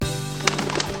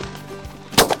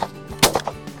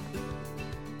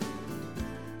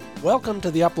Welcome to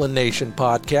the Upland Nation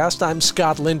podcast. I'm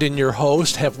Scott Linden, your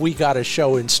host. Have we got a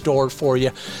show in store for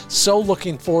you? So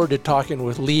looking forward to talking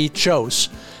with Lee Chose.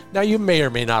 Now, you may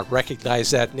or may not recognize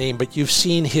that name, but you've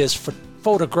seen his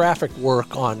photographic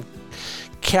work on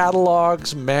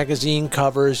catalogs, magazine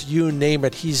covers, you name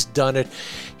it, he's done it.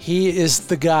 He is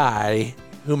the guy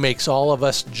who makes all of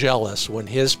us jealous when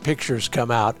his pictures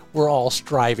come out. We're all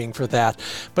striving for that.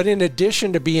 But in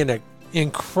addition to being an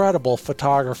incredible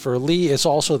photographer, Lee is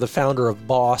also the founder of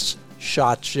Boss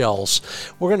Shot Shells.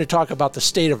 We're going to talk about the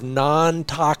state of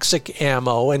non-toxic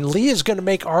ammo, and Lee is going to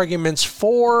make arguments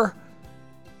for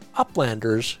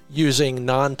uplanders using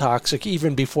non-toxic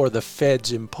even before the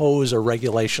feds impose a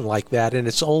regulation like that, and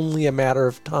it's only a matter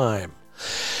of time.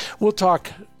 We'll talk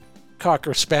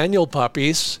Cocker Spaniel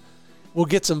puppies. We'll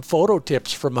get some photo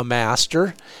tips from a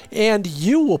master, and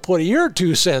you will put your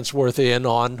 2 cents worth in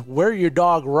on where your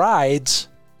dog rides,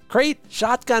 crate,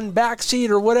 shotgun, backseat,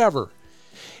 or whatever.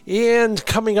 And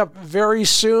coming up very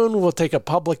soon, we'll take a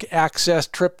public access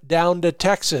trip down to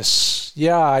Texas.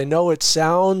 Yeah, I know it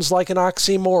sounds like an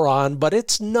oxymoron, but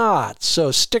it's not. So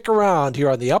stick around here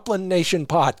on the Upland Nation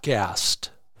podcast.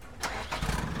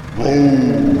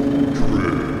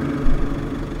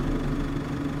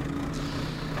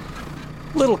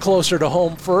 A little closer to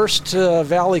home first.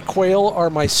 Valley quail are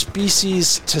my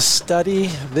species to study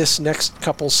this next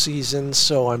couple seasons,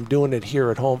 so I'm doing it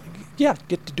here at home. Yeah,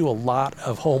 get to do a lot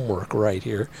of homework right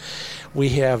here. We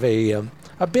have a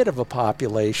bit of a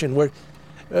population, where,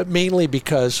 mainly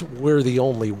because we're the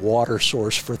only water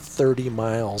source for 30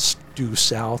 miles due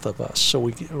south of us. So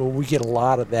we get a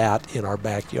lot of that in our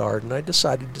backyard, and I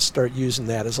decided to start using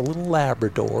that as a little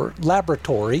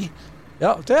laboratory.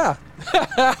 Oh, yeah.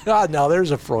 Now there's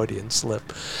a Freudian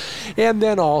slip. And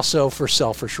then also for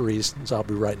selfish reasons, I'll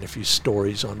be writing a few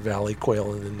stories on valley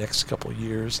quail in the next couple of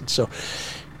years. And so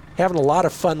having a lot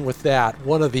of fun with that.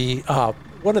 One of the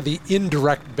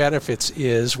indirect benefits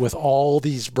is with all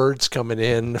these birds coming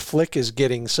in, Flick is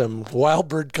getting some wild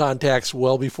bird contacts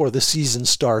well before the season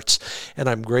starts, and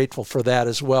I'm grateful for that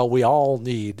as well. We all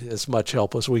need as much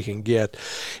help as we can get.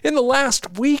 In the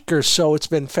last week or so, it's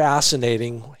been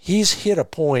fascinating. He's hit a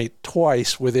point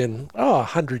twice within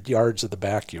 100 yards of the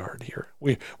backyard here.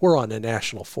 We're on a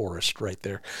national forest right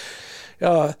there.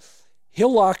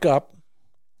 He'll lock up.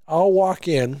 I'll walk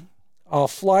in. I'll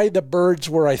fly the birds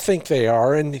where I think they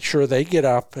are, and sure, they get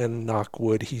up, and knock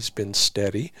wood, he's been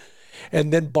steady.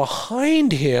 And then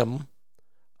behind him,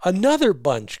 another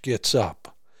bunch gets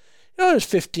up. There's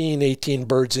 15, 18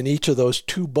 birds in each of those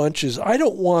two bunches. I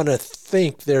don't want to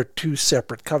think they're two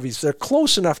separate coveys. They're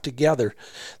close enough together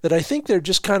that I think they're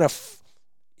just kind of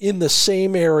in the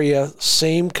same area,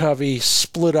 same covey,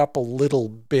 split up a little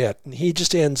bit. And he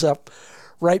just ends up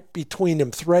right between him,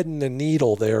 threading the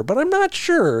needle there. But I'm not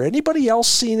sure. Anybody else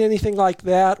seen anything like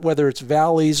that, whether it's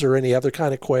valleys or any other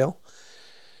kind of quail?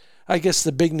 I guess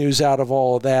the big news out of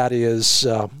all of that is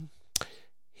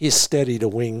he's steady to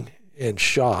wing and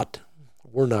shot.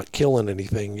 We're not killing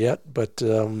anything yet, but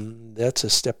that's a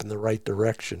step in the right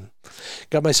direction.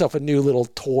 Got myself a new little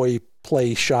toy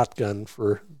play shotgun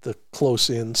for the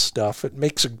close-in stuff. It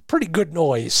makes a pretty good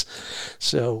noise.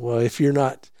 So if you're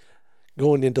not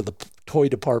going into the toy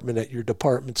department at your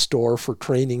department store for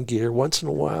training gear, once in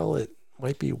a while it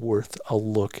might be worth a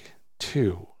look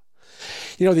too.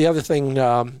 The other thing,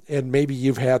 and maybe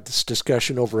you've had this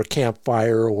discussion over a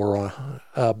campfire or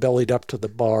bellied up to the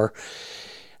bar,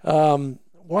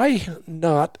 why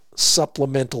not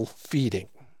supplemental feeding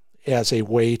as a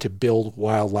way to build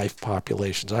wildlife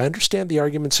populations? I understand the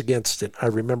arguments against it. I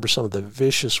remember some of the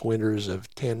vicious winters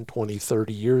of 10, 20,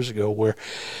 30 years ago where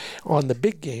on the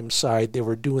big game side, they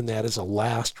were doing that as a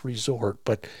last resort.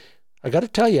 But I got to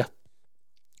tell you,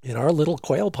 in our little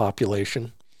quail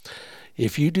population,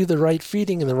 if you do the right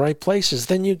feeding in the right places,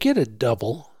 then you get a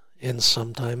double and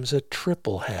sometimes a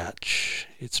triple hatch.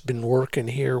 It's been working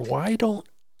here. Why don't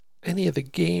any of the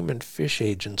game and fish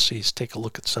agencies take a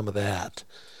look at some of that?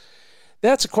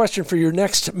 That's a question for your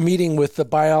next meeting with the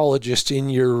biologist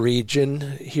in your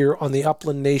region here on the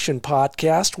Upland Nation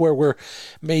podcast, where we're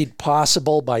made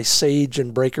possible by Sage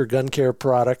and Breaker Gun Care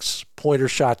products, Pointer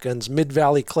Shotguns,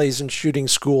 Mid-Valley Clays and Shooting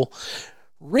School,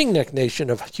 Ringneck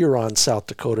Nation of Huron, South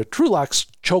Dakota, Trulock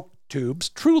Choke Tubes,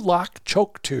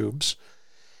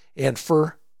 and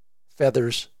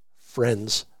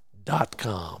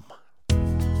FurFeathersFriends.com.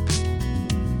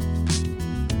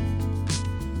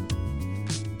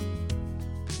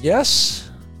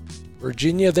 Yes,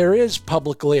 Virginia, there is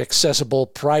publicly accessible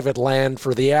private land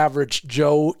for the average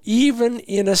Joe, even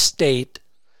in a state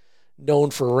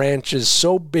known for ranches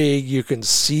so big you can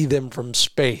see them from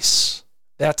space.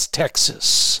 That's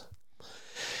Texas.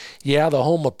 Yeah, the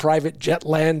home of private jet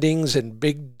landings and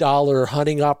big dollar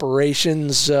hunting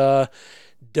operations,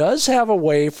 does have a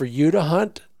way for you to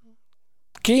hunt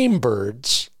game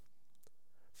birds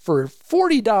for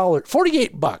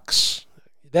 $48.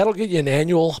 That'll get you an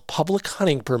annual public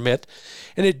hunting permit,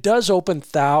 and it does open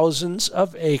thousands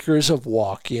of acres of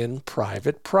walk-in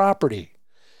private property.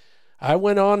 I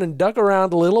went on and dug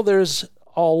around a little. There's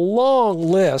a long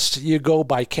list. You go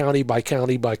by county by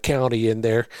county by county in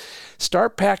there.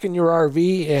 Start packing your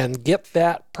RV and get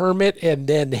that permit, and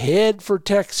then head for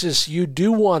Texas. You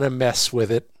do want to mess with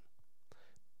it.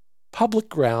 Public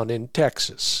ground in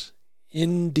Texas.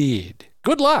 Indeed.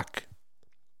 Good luck.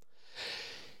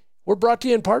 We're brought to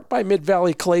you in part by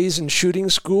Mid-Valley Clays and Shooting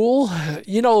School.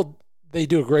 You know, they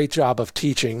do a great job of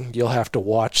teaching. You'll have to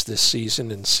watch this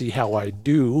season and see how I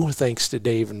do, thanks to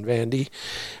Dave and Vandy.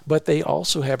 But they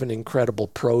also have an incredible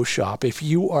pro shop. If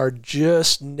you are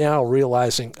just now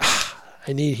realizing,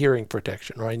 I need hearing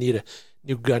protection, or I need a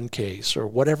new gun case, or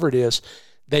whatever it is,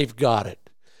 they've got it.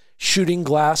 Shooting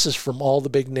glasses from all the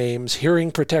big names, hearing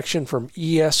protection from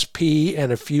ESP,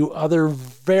 and a few other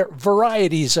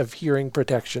varieties of hearing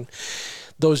protection.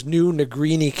 Those new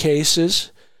Negrini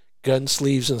cases, gun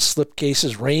sleeves and slip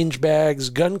cases, range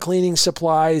bags, gun cleaning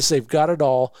supplies, they've got it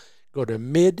all. Go to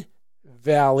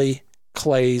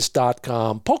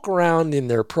midvalleyclays.com. Poke around in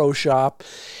their pro shop.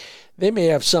 They may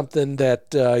have something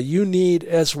that you need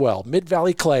as well.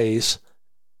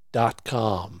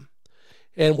 midvalleyclays.com.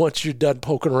 And once you're done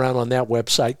poking around on that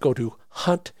website, go to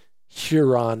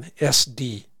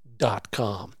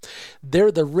hunthuronsd.com.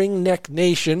 They're the Ringneck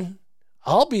Nation.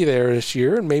 I'll be there this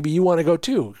year, and maybe you want to go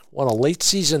too. Want a late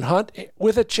season hunt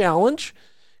with a challenge?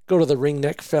 Go to the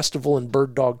Ringneck Festival and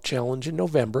Bird Dog Challenge in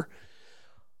November.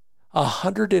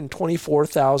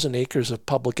 124,000 acres of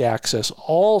public access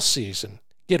all season.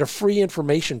 Get a free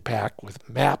information pack with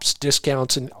maps,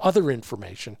 discounts, and other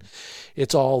information.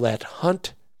 It's all at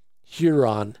hunthuronsd.com.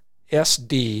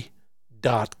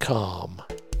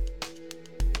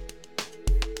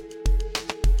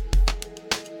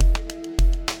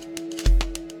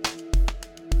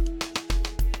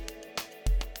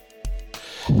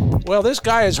 Well, this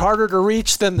guy is harder to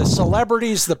reach than the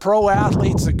celebrities, the pro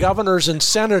athletes, the governors and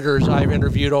senators I've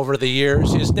interviewed over the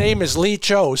years. His name is Lee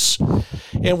Chose.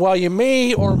 And while you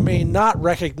may or may not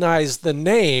recognize the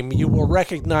name, you will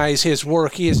recognize his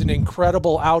work. He is an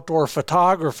incredible outdoor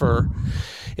photographer.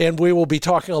 And we will be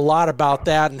talking a lot about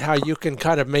that and how you can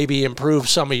kind of maybe improve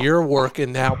some of your work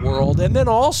in that world. And then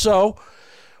also,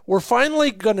 we're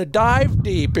finally going to dive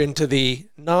deep into the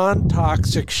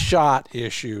non-toxic shot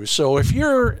issue. So if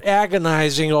you're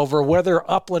agonizing over whether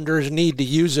uplanders need to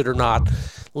use it or not,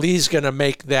 Lee's going to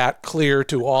make that clear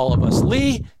to all of us.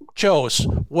 Lee Chose,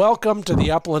 welcome to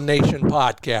the Upland Nation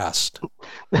podcast.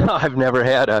 I've never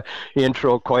had a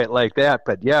intro quite like that,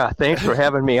 but yeah, thanks for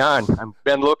having me on. I've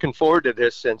been looking forward to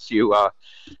this since you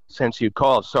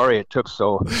called. Sorry it took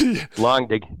so long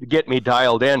to get me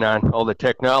dialed in on all the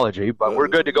technology, but we're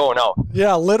good to go now.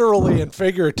 Yeah, literally and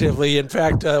figuratively. In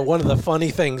fact, one of the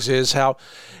funny things is how,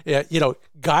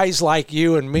 guys like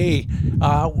you and me,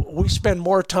 we spend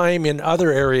more time in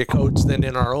other area codes than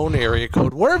in our own area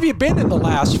code. Where have you been in the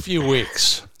last few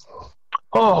weeks?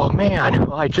 Oh, man.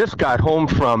 Well, I just got home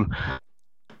from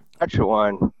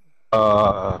Saskatchewan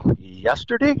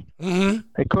yesterday.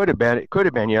 Mm-hmm. It could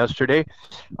have been yesterday.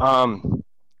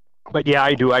 But yeah,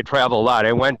 I do. I travel a lot.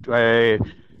 In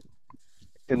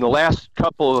the last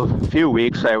few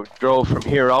weeks, I drove from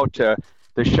here out to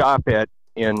the shop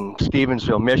in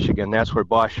Stevensville, Michigan. That's where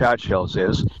Boss Shot Shells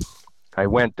is. I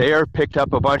went there, picked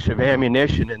up a bunch of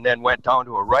ammunition, and then went down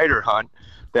to a rider hunt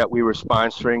that we were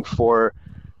sponsoring for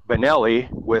Benelli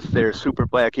with their Super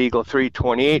Black Eagle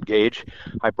 328 gauge.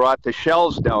 I brought the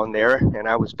shells down there, and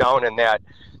I was down in that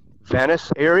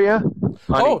Venice area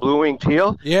hunting blue-winged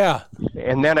teal. Yeah.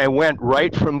 And then I went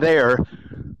right from there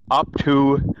up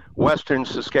to western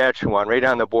Saskatchewan, right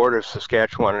on the border of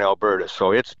Saskatchewan and Alberta.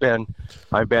 So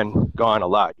I've been gone a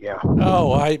lot, yeah.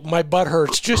 Oh, my butt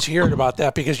hurts just hearing about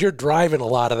that because you're driving a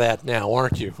lot of that now,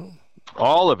 aren't you?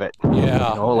 All of it.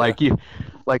 Yeah.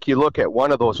 Like you look at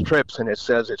one of those trips and it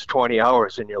says it's 20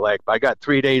 hours and you're like, I got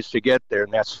 3 days to get there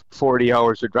and that's 40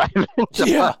 hours of driving.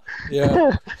 Yeah.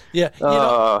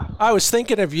 I was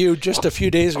thinking of you just a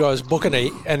few days ago. I was booking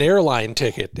an airline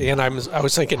ticket and I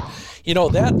was thinking,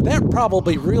 that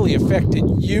probably really affected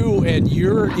you and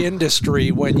your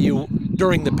industry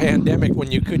during the pandemic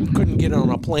when you couldn't get on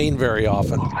a plane very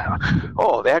often.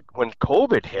 Oh, when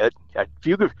COVID hit,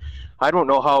 I don't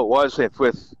know how it was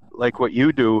with like what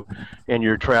you do in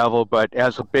your travel, but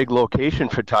as a big location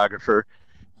photographer,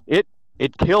 it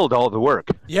killed all the work.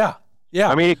 Yeah. Yeah.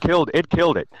 I mean, it killed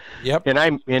it. Yep.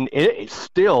 And it's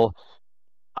still,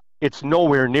 it's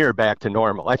nowhere near back to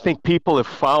normal. I think people have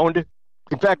found,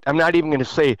 in fact, I'm not even going to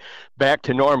say back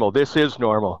to normal. This is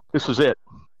normal. This is it.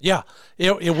 Yeah,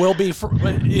 it will be.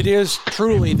 It is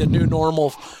truly the new normal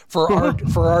for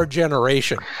our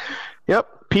generation. Yep.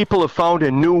 People have found a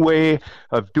new way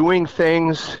of doing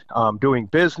things, doing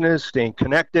business, staying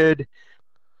connected.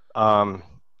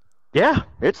 Yeah,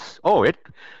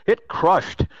 it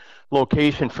crushed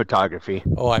location photography.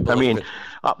 Oh, I believe it.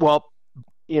 Well,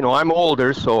 I'm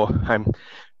older, so I'm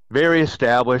very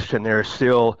established, and there are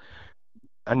still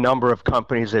a number of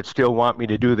companies that still want me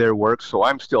to do their work, so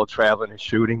I'm still traveling and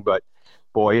shooting, but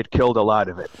boy, it killed a lot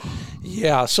of it.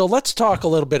 Yeah, so let's talk a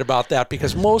little bit about that,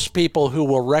 because most people who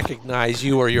will recognize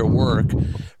you or your work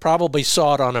probably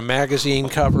saw it on a magazine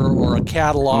cover or a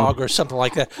catalog or something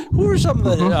like that. Who are some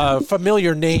of the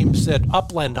familiar names that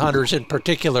upland hunters in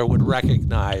particular would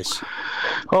recognize?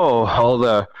 Oh,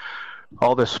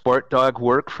 all the sport dog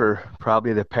work for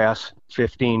probably the past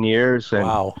 15 years, and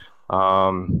wow.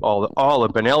 All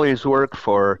of Benelli's work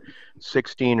for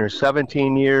 16 or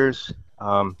 17 years.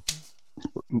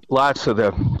 Lots of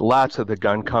the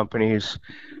gun companies.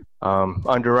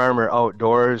 Under Armour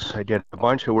Outdoors, I did a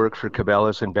bunch of work for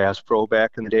Cabela's and Bass Pro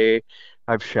back in the day.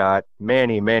 I've shot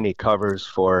many covers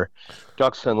for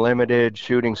Ducks Unlimited,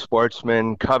 Shooting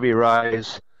Sportsman, Covey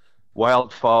Rise,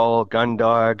 Wildfowl,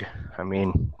 Gundog. I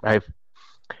mean, I've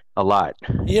a lot.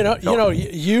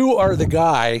 You are the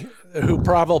guy who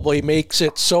probably makes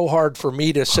it so hard for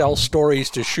me to sell stories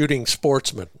to Shooting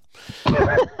Sportsman.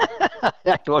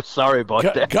 I'm sorry about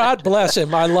that. God bless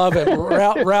him. I love him.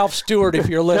 Ralph Stewart, if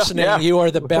you're listening, you are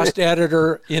the best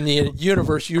editor in the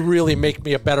universe. You really make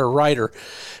me a better writer.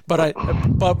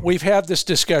 But we've had this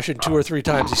discussion 2 or 3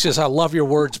 times. He says, I love your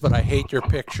words, but I hate your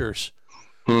pictures.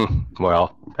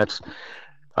 Well,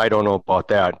 I don't know about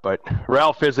that, but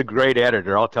Ralph is a great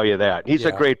editor. I'll tell you that. He's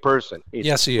a great person.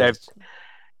 Yes, he is.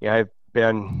 I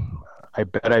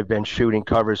bet I've been shooting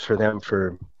covers for them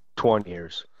for 20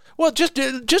 years. Well, just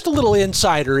a little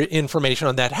insider information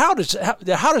on that. How does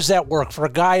that work for a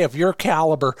guy of your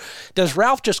caliber? Does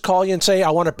Ralph just call you and say,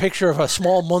 "I want a picture of a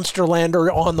small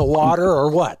Munsterlander on the water," or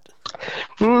what?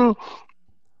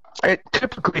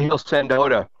 Typically, he'll send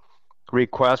out a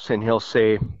request and he'll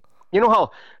say, "You know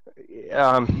how."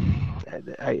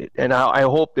 I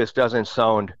hope this doesn't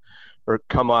sound or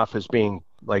come off as being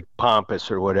like pompous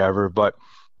or whatever, but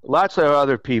lots of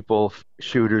other people,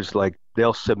 shooters, like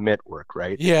they'll submit work,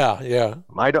 right? Yeah.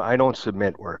 I don't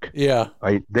submit work. Yeah.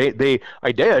 I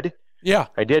did. Yeah.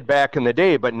 I did back in the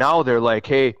day, but now they're like,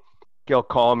 hey, they'll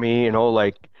call me,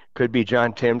 like could be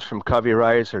John Timms from Covey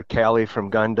Rise or Callie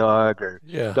from Gundog or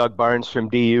Doug Barnes from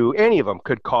DU. Any of them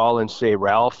could call and say,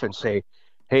 Ralph, and say,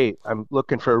 hey, I'm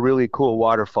looking for a really cool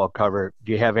waterfowl cover.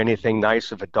 Do you have anything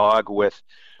nice of a dog with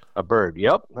a bird?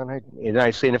 Yep. And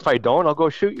I say, and if I don't, I'll go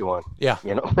shoot you one. Yeah.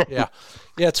 Yeah.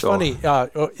 It's funny.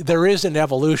 There is an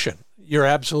evolution. You're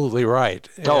absolutely right.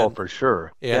 For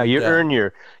sure. You earn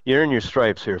your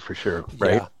stripes here for sure,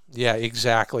 right? Yeah,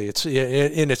 exactly.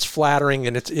 It's flattering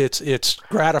and it's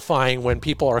gratifying when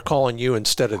people are calling you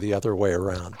instead of the other way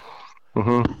around.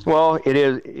 Mm-hmm. Well, it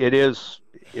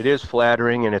is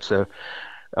flattering, and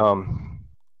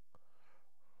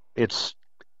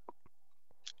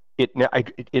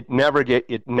it never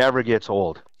gets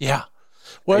old. Yeah.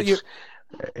 Well,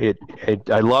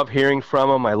 I love hearing from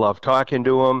them. I love talking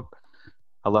to them.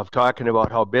 I love talking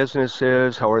about how business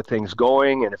is, how are things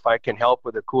going, and if I can help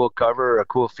with a cool cover or a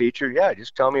cool feature,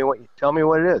 just tell me what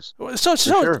it is.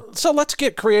 So let's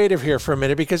get creative here for a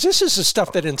minute, because this is the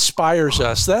stuff that inspires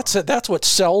us. That's what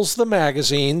sells the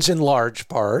magazines in large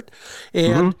part,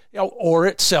 and or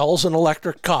it sells an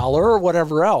electric collar or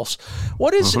whatever else.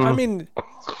 What is? I mean,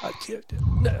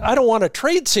 I don't want a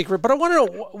trade secret, but I want to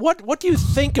know what do you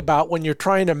think about when you're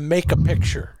trying to make a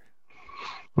picture?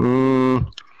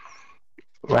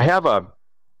 I have a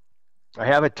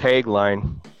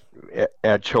tagline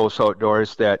at Chose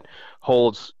Outdoors that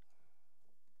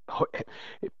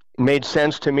made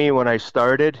sense to me when I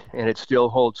started, and it still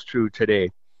holds true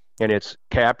today. And it's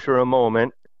capture a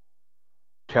moment,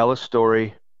 tell a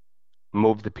story,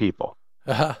 move the people.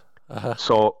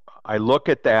 So I look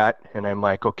at that and I'm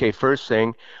like, okay, first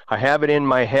thing, I have it in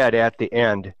my head at the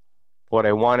end, what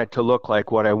I want it to look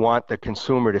like, what I want the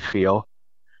consumer to feel.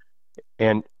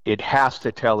 And it has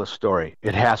to tell a story.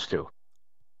 It has to,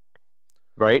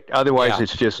 right? Otherwise,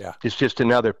 it's just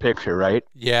another picture, right?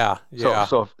 Yeah.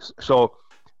 So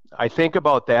I think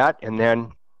about that, and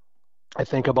then I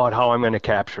think about how I'm going to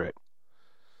capture it,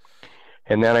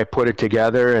 and then I put it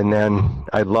together. And then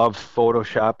I love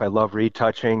Photoshop. I love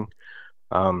retouching.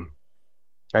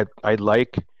 I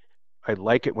like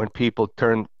it when people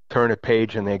turn a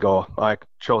page and they go, oh, I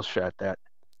chose shot that.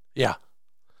 Yeah.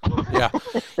 Yeah.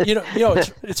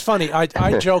 It's funny.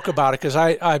 I joke about it because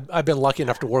I've been lucky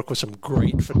enough to work with some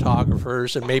great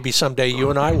photographers, and maybe someday you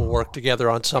and I will work together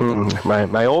on something.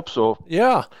 I hope so.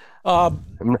 Yeah. I'm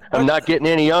not getting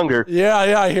any younger. Yeah,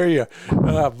 I hear you.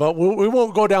 But we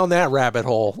won't go down that rabbit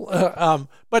hole.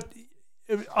 But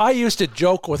I used to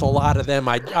joke with a lot of them.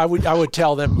 I would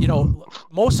tell them,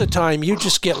 most of the time you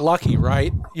just get lucky,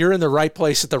 right? You're in the right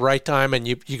place at the right time, and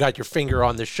you got your finger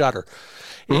on the shutter.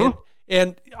 Mm-hmm.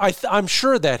 And I'm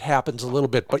sure that happens a little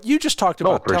bit. But you just talked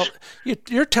about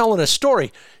you're telling a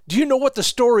story. Do you know what the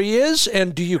story is,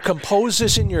 and do you compose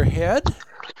this in your head?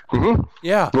 Mm-hmm.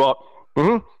 Yeah. Well.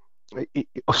 Mm-hmm.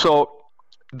 So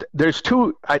there's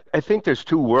two. I think there's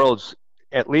two worlds,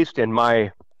 at least in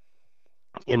my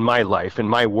life, in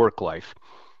my work life.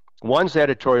 One's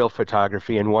editorial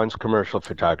photography and one's commercial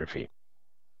photography.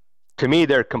 To me,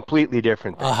 they're completely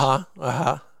different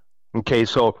things. Okay,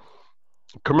 so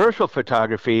commercial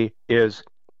photography is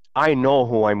I know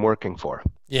who I'm working for.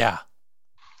 Yeah.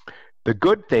 The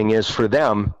good thing is for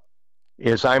them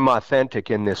is I'm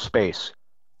authentic in this space.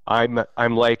 I'm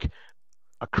like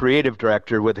a creative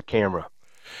director with a camera.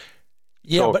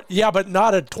 Yeah, but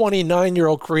not a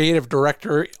 29-year-old creative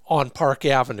director on Park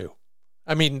Avenue.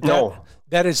 I mean,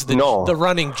 that is the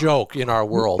running joke in our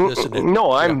world, isn't it?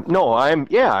 I'm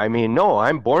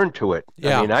born to it.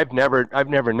 Yeah. I mean, I've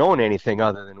never known anything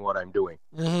other than what I'm doing.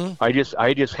 Mm-hmm.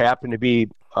 I just happen to be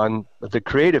on the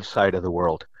creative side of the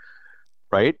world,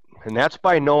 right? And that's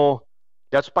by no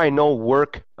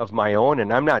work of my own.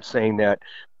 And I'm not saying that.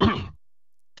 I'm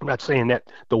not saying that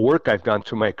the work I've done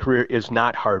through my career is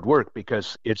not hard work,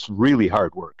 because it's really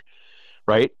hard work,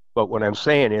 right? But what I'm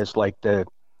saying is like the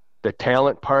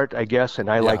talent part, I guess, and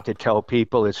I like to tell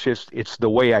people it's the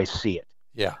way I see it.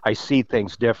 Yeah. I see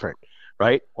things different,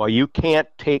 right? Well, you can't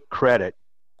take credit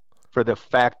for the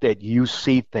fact that you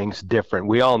see things different.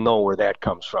 We all know where that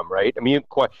comes from, right? I mean,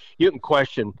 you can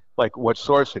question like what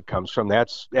source it comes from.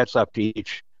 That's up to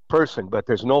each person, but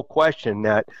there's no question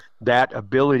that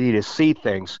ability to see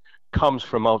things comes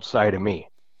from outside of me.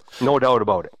 No doubt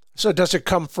about it. So does it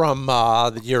come from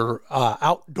your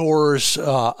outdoors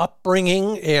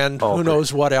upbringing and who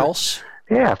knows what else?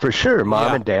 Yeah, for sure.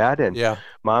 Mom and dad,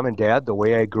 the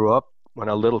way I grew up when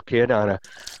a little kid on a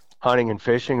hunting and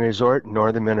fishing resort in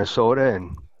northern Minnesota,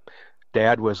 and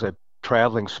Dad was a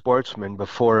traveling sportsman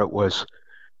before it was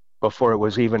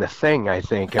even a thing, I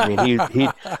think. I mean,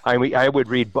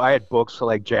 I had books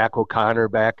like Jack O'Connor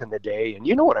back in the day, and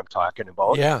you know what I'm talking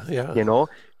about. Yeah.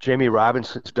 Jimmy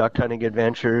Robinson's duck hunting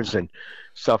adventures and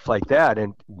stuff like that.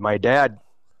 And my dad,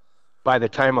 by the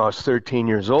time I was 13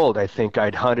 years old, I think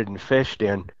I'd hunted and fished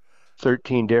in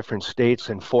 13 different states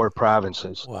and 4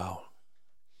 provinces. Wow.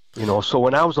 So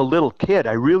when I was a little kid,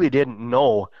 I really didn't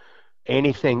know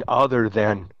anything other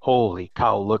than, holy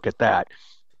cow, look at that.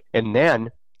 And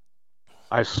then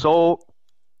I was so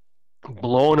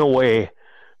blown away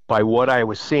by what I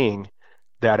was seeing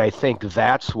that I think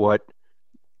that's what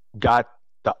got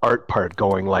the art part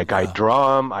going. Like I'd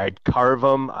draw them, I'd carve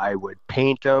them, I would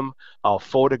paint them, I'll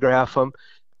photograph them.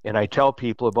 And I tell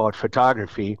people about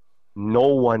photography, no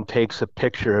one takes a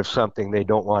picture of something they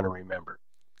don't want to remember.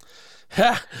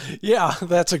 Yeah,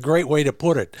 that's a great way to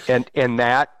put it. And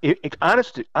that,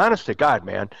 honest to God,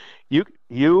 man,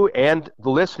 you and the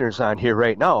listeners on here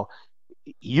right now,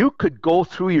 you could go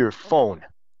through your phone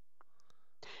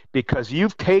because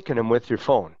you've taken them with your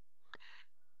phone,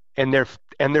 and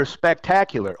they're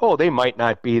spectacular. Oh, they might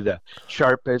not be the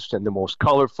sharpest and the most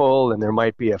colorful, and there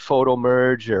might be a photo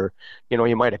merge, or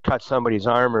you might have cut somebody's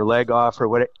arm or leg off or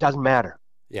what. It doesn't matter.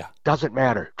 Yeah, doesn't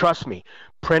matter. Trust me.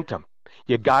 Print them.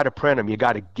 You got to print them. You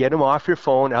got to get them off your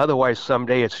phone. Otherwise,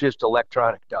 someday it's just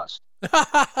electronic dust.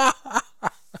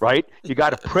 Right? You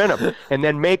got to print them and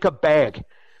then make a bag.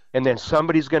 And then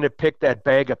somebody's going to pick that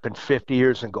bag up in 50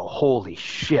 years and go, holy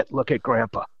shit, look at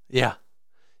Grandpa. Yeah.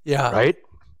 Yeah. Right?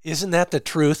 Isn't that the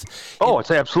truth?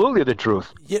 It's absolutely the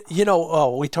truth.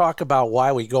 We talk about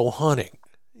why we go hunting.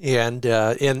 And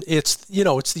it's,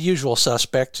 it's the usual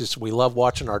suspects. It's we love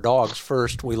watching our dogs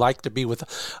first. We like to be with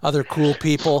other cool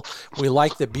people. We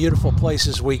like the beautiful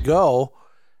places we go.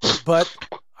 But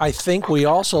I think we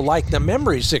also like the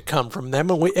memories that come from them.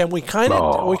 And we kind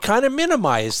of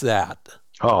minimize that.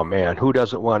 Oh man, who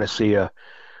doesn't want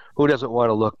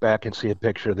to look back and see a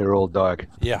picture of their old dog?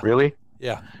 Yeah. Really?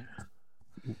 Yeah.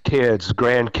 Kids,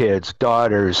 grandkids,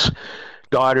 daughters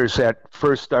that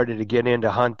first started to get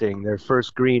into hunting, their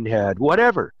first greenhead,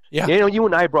 whatever. Yeah. You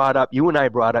and I brought up, we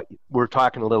were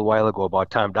talking a little while ago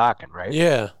about Tom Dokken, right?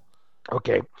 Yeah.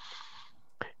 Okay.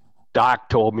 Doc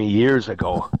told me years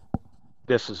ago,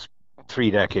 this is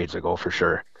 3 decades ago for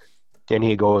sure, and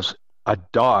he goes, a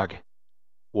dog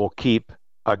will keep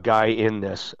a guy in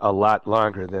this a lot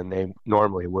longer than they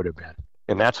normally would have been,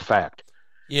 and that's a fact.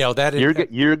 That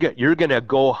you're going to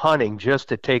go hunting just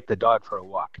to take the dog for a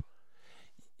walk.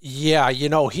 Yeah,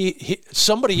 he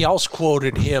somebody else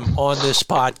quoted him on this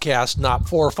podcast not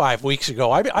 4 or 5 weeks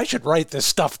ago. I should write this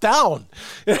stuff down.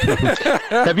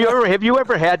 Have you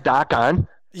ever had Doc on?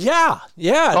 Yeah.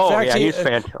 In fact, he's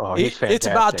fantastic. It's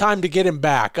about time to get him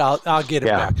back. I'll get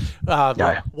him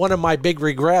back. One of my big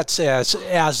regrets as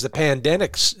the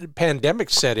pandemic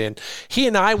set in, he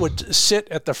and I would sit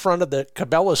at the front of the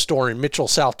Cabela store in Mitchell,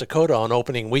 South Dakota on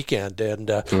opening weekend and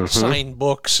sign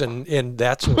books and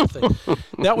that sort of thing.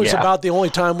 That was about the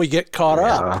only time we get caught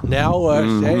up. Now,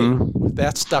 hey,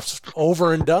 that stuff's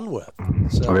over and done with.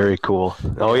 So, very cool.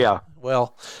 Oh, yeah.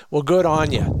 Well, good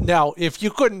on you. Now, if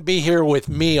you couldn't be here with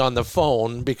me on the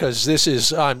phone, because this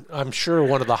is, I'm sure,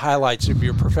 one of the highlights of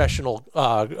your professional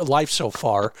life so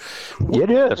far.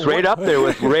 It is right up there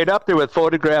with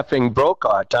photographing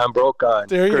Tom Brokaw, and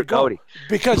there you Kurt go. Cody.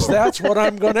 Because that's what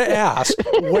I'm going to ask.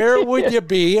 Where would you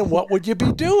be, and what would you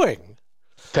be doing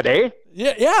today?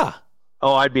 Yeah.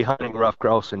 Oh, I'd be hunting rough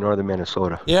grouse in northern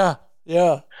Minnesota. Yeah.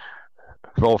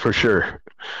 Oh, for sure.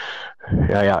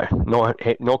 Yeah.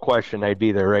 No question. I'd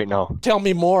be there right now. Tell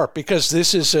me more, because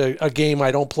this is a game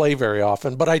I don't play very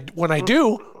often. But when I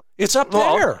do, it's up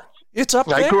there. It's up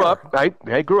there.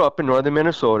 I grew up in northern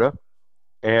Minnesota,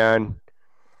 and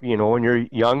when you're a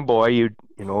young boy,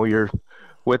 you're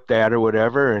with dad or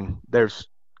whatever, and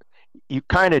you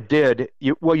kind of did.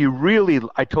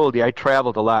 I told you I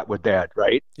traveled a lot with dad,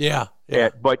 right? Yeah.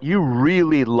 But you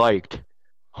really liked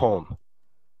home.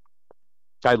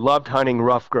 I loved hunting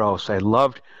rough grouse. I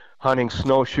loved hunting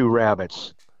snowshoe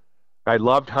rabbits. I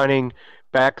loved hunting.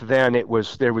 Back then,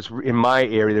 there was in my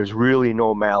area, there's really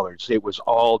no mallards. It was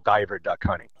all diver duck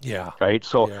hunting. Yeah. Right.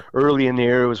 So early in the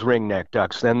year, it was ringneck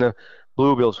ducks. Then the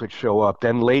bluebills would show up.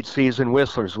 Then late season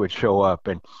whistlers would show up,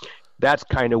 and that's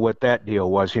kind of what that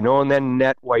deal was, And then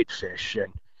net whitefish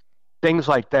and things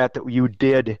like that you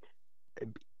did,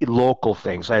 local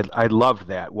things. I loved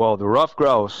that. Well, the rough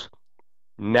grouse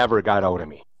never got out of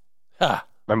me. Huh.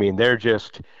 I mean, they're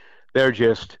just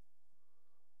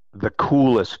the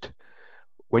coolest.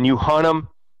 When you hunt them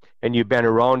and you've been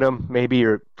around them, maybe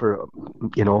you're for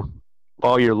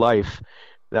all your life.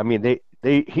 I mean,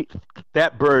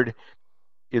 that bird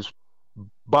is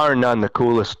bar none the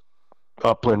coolest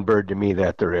upland bird to me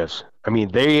that there is. I mean,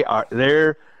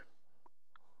 they're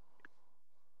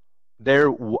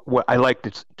what I like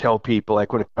to tell people,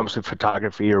 like when it comes to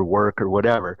photography or work or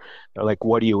whatever, they're like,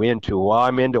 what are you into? Well,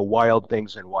 I'm into wild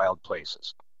things in wild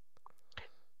places.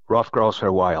 Rough grouse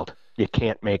are wild. You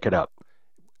can't make it up.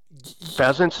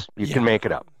 Pheasants, you can make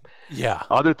it up. Yeah.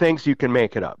 Other things, you can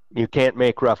make it up. You can't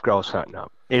make rough grouse hunting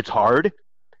up. It's hard.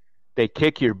 They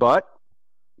kick your butt.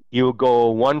 You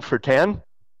go 1 for 10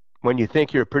 when you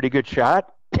think you're a pretty good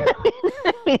shot.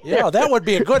 Yeah, that would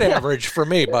be a good average for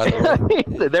me, by the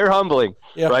way. They're humbling,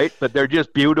 right? But they're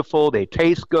just beautiful. They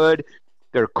taste good.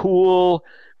 They're cool.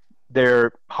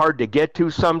 They're hard to get to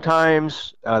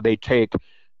sometimes. They take,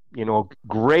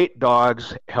 great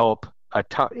dogs help a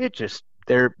ton.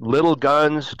 They're little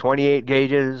guns, 28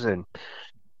 gauges, and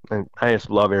I just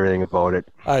love everything about it.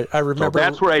 I remember. So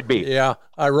that's where I'd be. Yeah,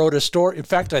 I wrote a story. In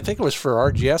fact, I think it was for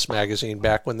RGS magazine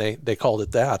back when they called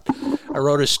it that. I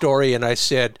wrote a story and I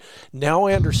said, now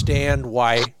I understand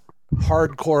why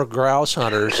hardcore grouse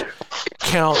hunters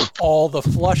count all the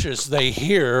flushes they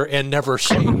hear and never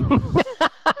see.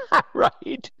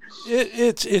 Right.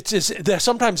 It's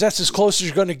sometimes that's as close as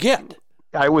you're going to get.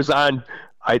 I was on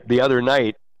the other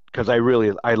night, because I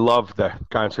love the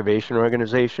conservation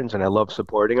organizations and I love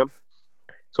supporting them.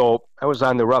 So I was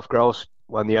on the rough grouse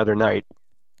one the other night,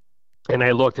 and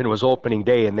I looked and it was opening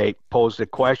day, and they posed a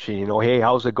question, hey,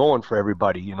 how's it going for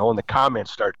everybody? And the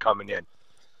comments start coming in.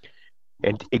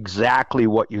 And exactly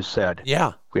what you said.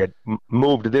 Yeah. We had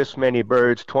moved this many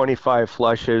birds, 25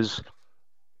 flushes,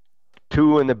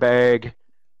 2 in the bag,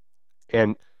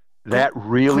 and that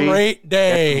really... Great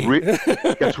day.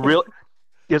 It's real...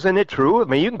 Isn't it true? I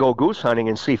mean, you can go goose hunting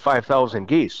and see 5,000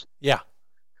 geese. Yeah.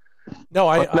 No,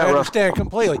 I understand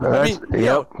completely. I mean,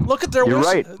 look at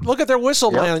their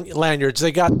whistle lanyards.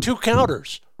 They got 2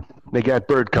 counters. They got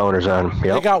bird counters on them.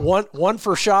 Yep. They got one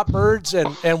for shot birds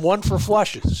and one for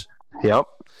flushes. Yep.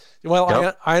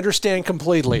 Well, I understand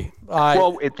completely.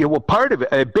 A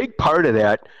big part of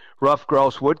that rough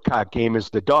grouse woodcock game is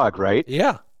the dog, right?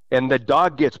 Yeah. And the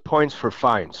dog gets points for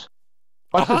fines.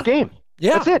 That's his game.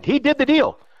 Yeah. That's it. He did the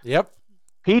deal. Yep.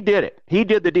 He did it. He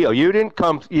did the deal. You didn't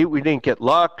come. We didn't get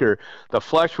luck, or the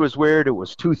flesh was weird. It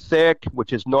was too thick,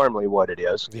 which is normally what it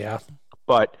is. Yeah.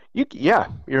 But you're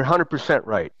 100%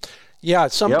 right. Yeah.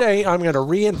 Someday I'm going to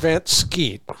reinvent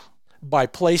skeet by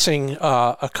placing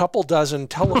a couple dozen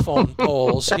telephone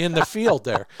poles in the field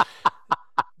there.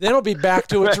 Then it'll be back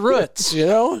to its roots, you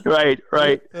know? Right.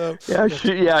 You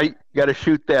got to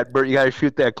shoot that bird. You got to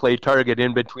shoot that clay target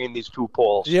in between these two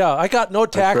poles. Yeah, I got no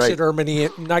taxidermy.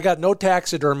 Right. I got no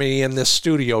taxidermy in this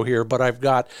studio here, but I've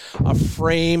got a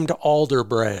framed alder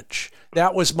branch.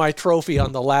 That was my trophy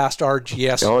on the last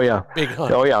RGS. Oh yeah, big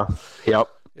hunt. Oh yeah, yep.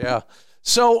 Yeah.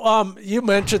 So you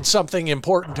mentioned something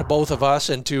important to both of us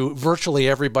and to virtually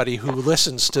everybody who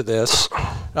listens to this,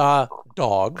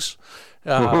 dogs.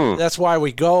 That's why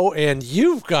we go, and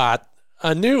you got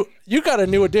a new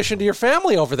addition to your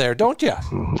family over there, don't you?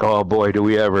 Oh boy, do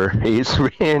we ever! He's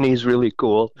really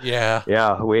cool. Yeah.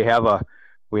 We have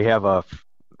a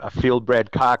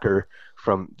field-bred cocker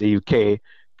from the UK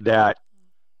that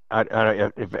I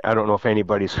don't know if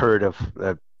anybody's heard of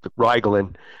the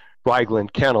Raglan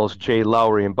Kennels. Jay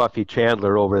Lowry and Buffy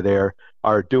Chandler over there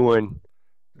are doing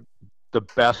the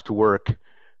best work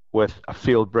with a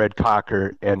field-bred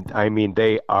cocker, and I mean,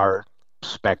 they are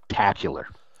spectacular.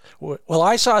 Well,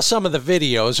 I saw some of the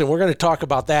videos, and we're going to talk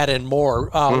about that and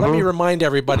more. Let me remind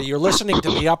everybody, you're listening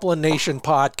to the Upland Nation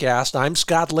podcast. I'm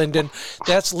Scott Linden.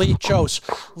 That's Lee Chose.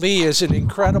 Lee is an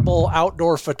incredible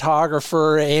outdoor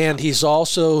photographer, and he's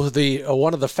also the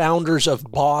one of the founders of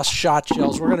Boss Shot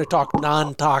Shells. We're going to talk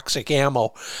non-toxic ammo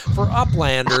for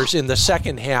uplanders in the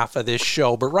second half of this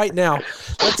show. But right now,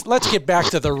 let's get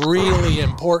back to the really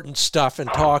important stuff and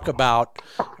talk about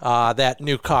that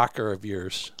new cocker of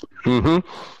yours.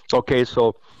 Okay,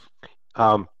 so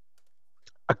a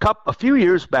few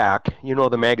years back, you know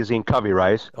the magazine Covey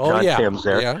Rise. John Timms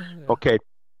there. Yeah. Okay,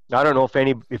 I don't know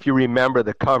if you remember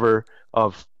the cover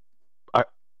of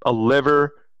a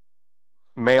liver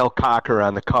male cocker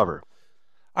on the cover.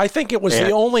 I think it was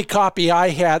the only copy I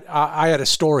had. I had a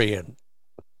story in.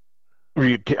 Are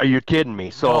you kidding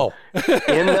me? So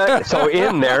in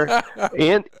there,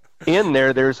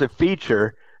 there's a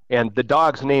feature. And the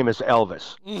dog's name is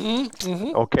Elvis.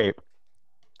 Okay.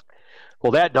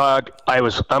 Well, that dog,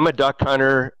 I'm a duck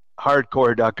hunter,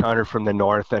 hardcore duck hunter from the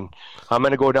north, and I'm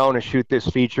going to go down and shoot this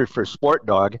feature for Sport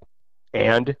Dog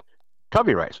and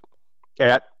Covey Rise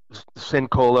at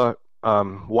Sincola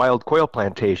Wild Quail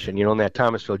Plantation, in that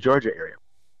Thomasville, Georgia area.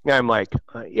 And I'm like,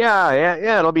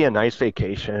 yeah, it'll be a nice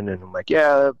vacation. And I'm like,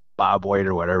 yeah, Bob White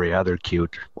or whatever, yeah, they're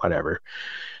cute, whatever.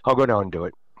 I'll go down and do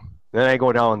it. Then I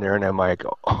go down there and I'm like,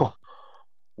 oh,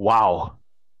 wow,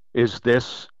 is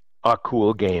this a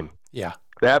cool game? Yeah.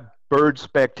 That bird's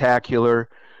spectacular.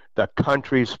 The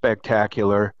country's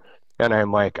spectacular. And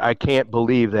I'm like, I can't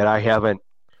believe that I haven't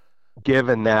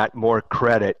given that more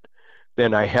credit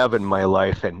than I have in my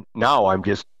life. And now I'm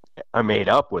made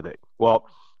up with it. Well,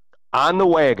 on the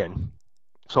wagon,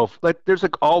 so there's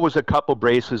always a couple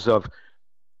braces of,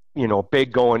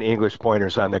 big going English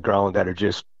pointers on the ground that are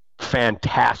just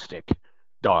fantastic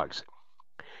dogs.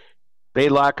 They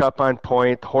lock up on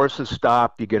point, horses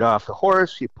stop, you get off the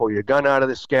horse, you pull your gun out of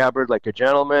the scabbard like a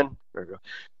gentleman or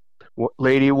a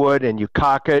lady would, and you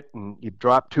cock it and you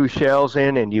drop 2 shells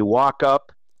in and you walk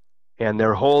up and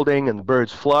they're holding and the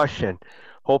bird's flush and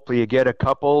hopefully you get a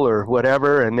couple or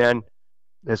whatever, and then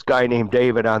this guy named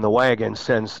David on the wagon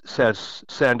says,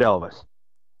 send Elvis.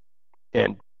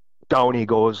 And down he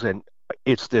goes, and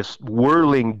it's this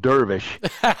whirling dervish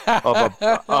of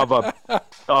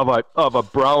a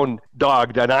brown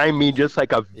dog that I mean just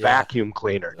like a vacuum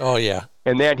cleaner. Oh yeah.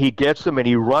 And then he gets him and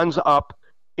he runs up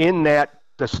the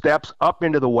steps up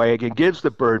into the wagon, gives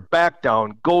the bird back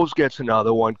down, gets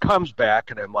another one, comes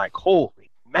back, and I'm like, holy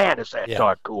man, is that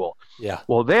dog cool. Yeah.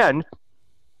 Well, then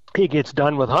he gets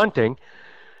done with hunting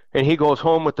and he goes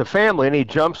home with the family and he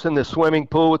jumps in the swimming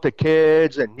pool with the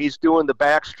kids and he's doing the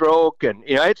backstroke, and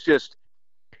it's just,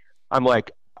 I'm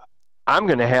like, I'm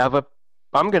gonna have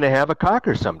a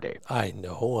cocker someday. I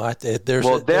know.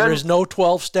 There is no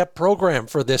 12-step program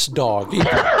for this dog.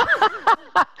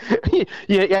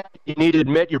 Yeah, you need to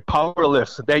admit you're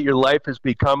powerless, that your life has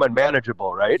become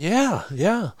unmanageable, right? Yeah.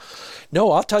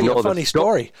 No, I'll tell you a funny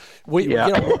story. When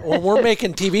we're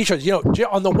making TV shows,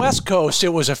 on the West Coast, it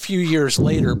was a few years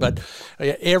later, but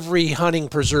every hunting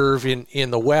preserve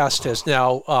in the West has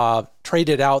now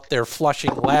traded out their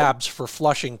Flushing Labs for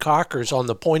Flushing Cockers on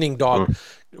the pointing dog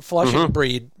Flushing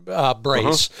breed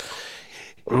brace.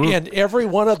 And every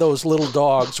one of those little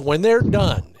dogs, when they're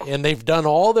done and they've done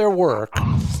all their work,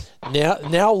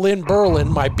 Now Lynn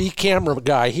Berlin, my B camera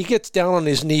guy, he gets down on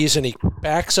his knees and he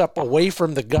backs up away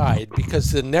from the guide,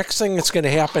 because the next thing that's going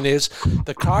to happen is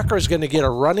the cocker is going to get a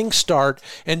running start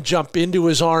and jump into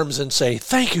his arms and say,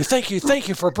 thank you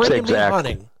for bringing me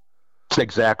hunting. It's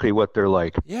exactly what they're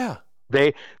like. Yeah.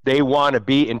 They want to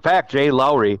be. In fact, Jay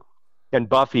Lowry and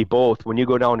Buffy both, when you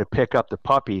go down to pick up the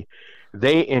puppy,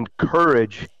 they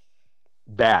encourage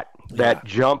that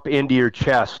jump into your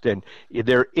chest, and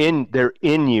they're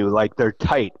in you, like they're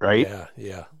tight, right?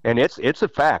 Yeah. And it's a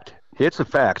fact. It's a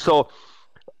fact. So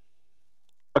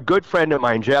a good friend of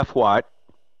mine, Jeff Watt,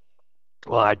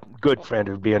 well, a good friend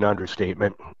would be an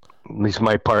understatement. He's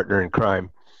my partner in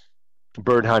crime,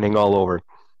 bird hunting all over.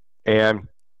 And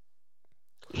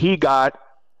he got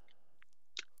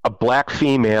a black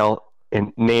female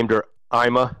and named her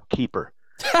Ima Keeper.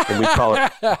 And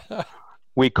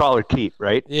we call her Keep,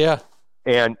 right? Yeah.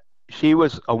 And she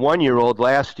was a 1-year-old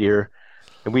last year,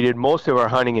 and we did most of our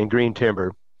hunting in green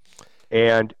timber.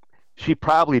 And she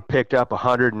probably picked up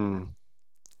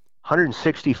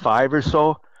 165 or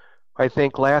so, I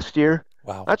think, last year.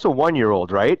 Wow. That's a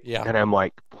 1-year-old, right? Yeah. And I'm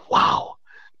like, wow.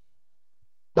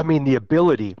 I mean, the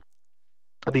ability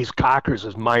of these cockers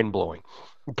is mind-blowing.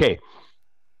 Okay.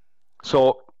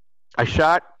 So I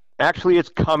shot, actually it's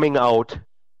coming out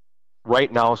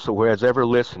right now, so whoever's ever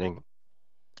listening,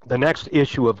 the next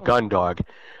issue of Gundog,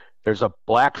 there's a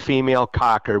black female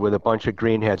cocker with a bunch of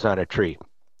green heads on a tree.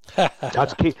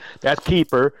 That's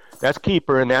Keeper,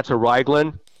 and that's a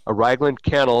Raglan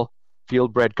kennel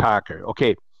field-bred cocker.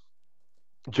 Okay.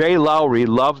 Jay Lowry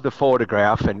loved the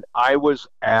photograph, and I was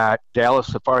at Dallas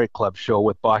Safari Club show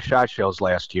with Boss Shot Shells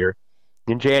last year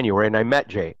in January, and I met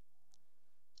Jay.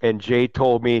 And Jay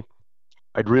told me,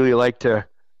 I'd really like to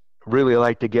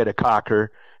get a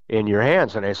cocker in your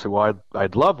hands. And I said, well,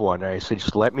 I'd love one. And I said,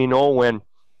 just let me know when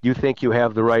you think you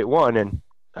have the right one, and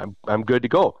I'm good to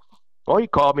go. Well, he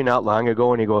called me not long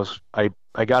ago, and he goes, I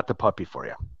got the puppy for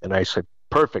you. And I said,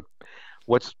 perfect.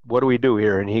 What do we do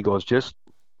here? And he goes, just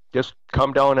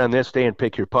come down on this day and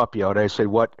pick your puppy out. I said,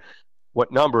 what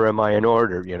number am I in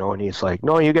order? And he's like,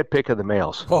 no, you get pick of the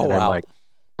males. Oh, and wow. I'm like,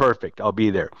 perfect, I'll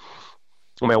be there.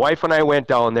 My wife and I went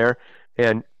down there,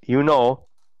 and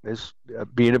this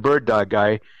being a bird dog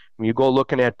guy, when you go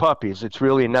looking at puppies, it's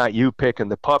really not you picking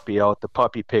the puppy out, the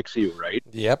puppy picks you, right?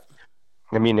 Yep.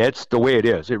 I mean, it's the way it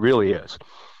is. It really is.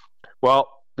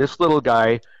 Well, this little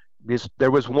guy,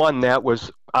 there was one that was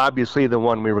obviously the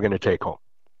one we were going to take home.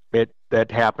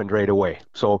 That happened right away.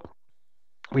 So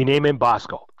we named him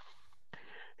Bosco.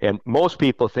 And most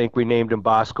people think we named him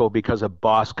Bosco because of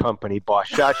Boss Company, Boss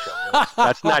Shot Show.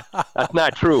 That's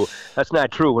not true. That's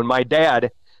not true. When my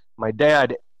dad,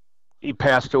 he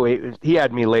passed away. He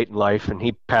had me late in life, and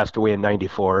he passed away in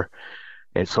 '94.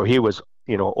 And so he was,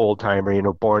 old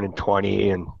timer, born in 20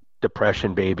 and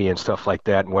Depression baby and stuff like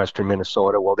that in Western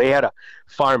Minnesota. Well, they had a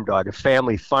farm dog, a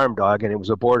family farm dog, and it was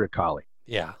a border collie.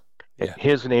 Yeah.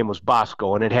 His name was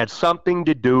Bosco, and it had something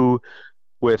to do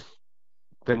with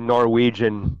the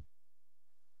Norwegian,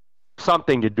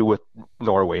 something to do with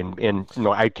Norway, and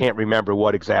I can't remember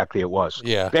what exactly it was.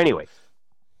 Yeah. But anyway,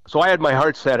 so I had my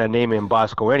heart set on naming him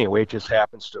Bosco anyway. It just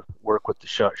happens to work with the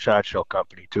Shot Shell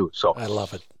company too. So I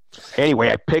love it. Anyway,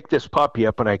 I picked this puppy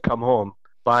up, and I come home.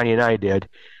 Bonnie and I did,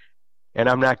 and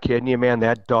I'm not kidding you, man.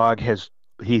 That dog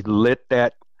he lit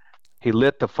the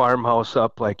farmhouse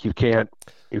up like you can't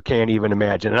even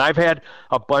imagine. And I've had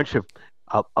a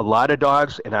lot of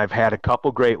dogs, and I've had a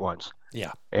couple great ones.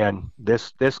 Yeah. And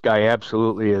this guy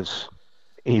absolutely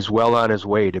he's well on his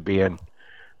way to being,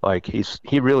 like,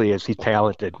 he really is. He's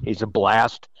talented. He's a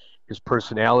blast. His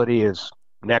personality is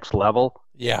next level.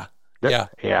 Yeah.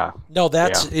 Yeah. No,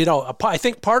 that's, I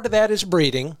think part of that is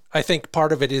breeding. I think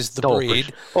part of it is the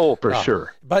breed. For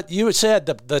sure. But you said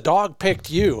the dog picked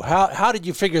you. How did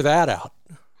you figure that out?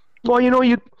 Well,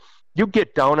 you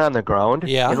get down on the ground,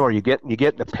 or you get in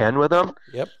the pen with them.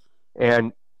 Yep.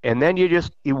 And then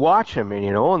you watch them,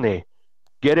 and they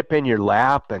get up in your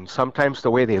lap, and sometimes the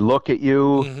way they look at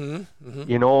you,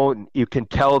 you can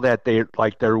tell that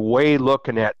they're way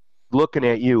looking at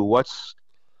you.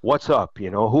 What's up?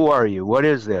 Who are you? What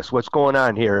is this? What's going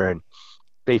on here? And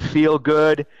they feel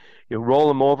good. You roll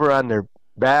them over on their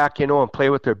back, and play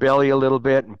with their belly a little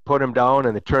bit, and put them down,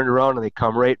 and they turn around and they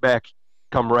come right back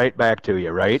to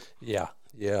you, right? Yeah.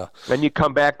 Then you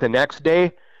come back the next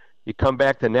day,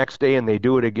 and they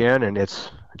do it again, and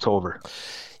it's over.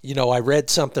 I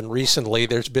read something recently.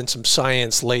 There's been some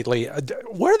science lately.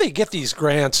 Where they get these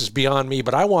grants is beyond me,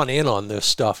 but I want in on this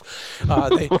stuff.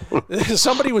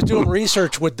 Somebody was doing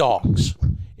research with dogs,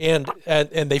 and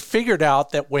they figured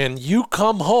out that when you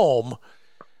come home,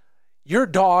 your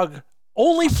dog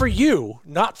only for you,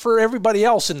 not for everybody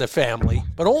else in the family,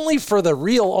 but only for the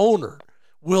real owner,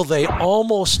 will they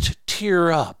almost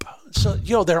tear up. So,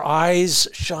 their eyes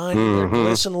shine, they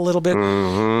glisten a little bit.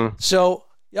 So,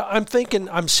 yeah,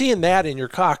 I'm seeing that in your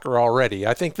cocker already.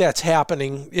 I think that's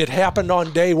happening. It happened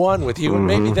on day one with you, and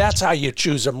maybe that's how you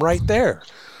choose them right there.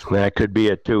 That could be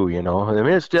it too, I mean,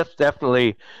 it's just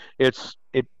definitely,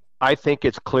 I think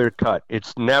it's clear cut.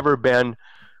 It's never been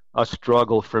a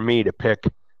struggle for me to pick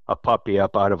a puppy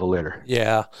up out of a litter.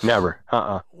 Yeah. Never.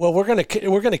 Well, we're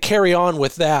gonna carry on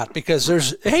with that because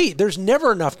there's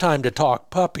never enough time to talk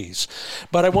puppies,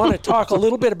 but I want to talk a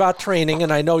little bit about training,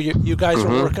 and I know you guys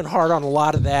are working hard on a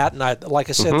lot of that, and like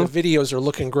I said, the videos are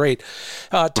looking great.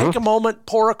 Take a moment,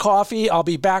 pour a coffee. I'll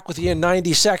be back with you in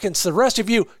 90 seconds. The rest of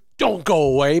you, don't go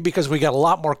away because we got a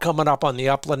lot more coming up on the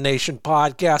Upland Nation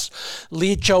podcast.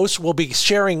 Lee Chose will be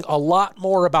sharing a lot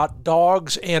more about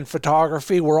dogs and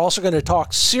photography. We're also going to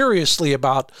talk seriously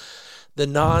about the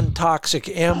non-toxic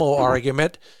ammo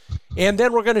argument. And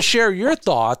then we're going to share your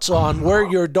thoughts on where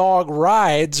your dog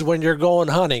rides when you're going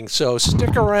hunting. So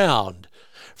stick around.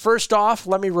 First off,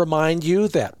 let me remind you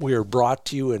that we're brought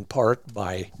to you in part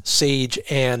by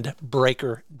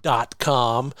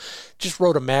SageandBreaker.com. Just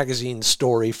wrote a magazine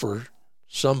story for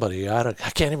somebody. I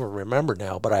can't even remember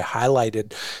now, but I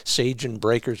highlighted Sage and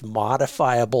Breaker's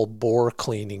modifiable boar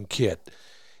cleaning kit.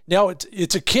 Now,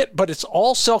 it's a kit, but it's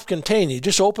all self-contained. You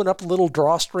just open up a little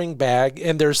drawstring bag,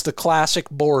 and there's the classic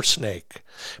boar snake.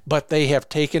 But they have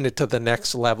taken it to the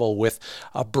next level with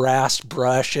a brass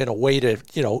brush and a way to,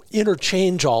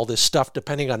 interchange all this stuff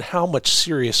depending on how much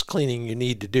serious cleaning you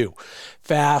need to do.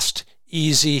 Fast,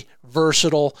 easy,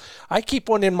 versatile. I keep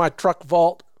one in my truck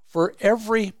vault for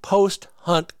every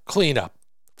post-hunt cleanup.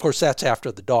 Of course, that's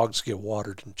after the dogs get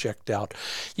watered and checked out.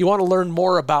 You want to learn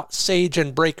more about Sage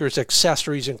and Breaker's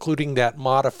accessories, including that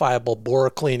modifiable boar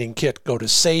cleaning kit, go to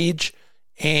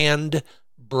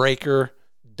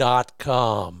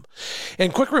sageandbreaker.com.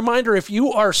 And quick reminder, if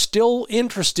you are still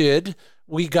interested,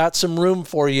 we got some room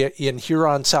for you in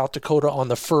Huron, South Dakota on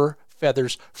the Fur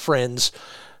Feathers Friends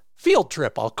field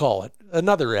trip, I'll call it.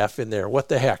 Another F in there. What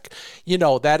the heck?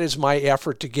 That is my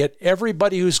effort to get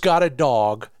everybody who's got a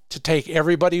dog to take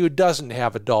everybody who doesn't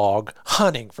have a dog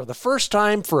hunting for the first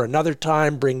time, for another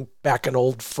time, bring back an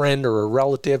old friend or a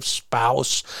relative,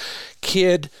 spouse,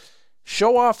 kid.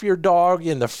 Show off your dog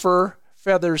in the Fur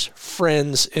Feathers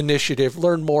Friends initiative.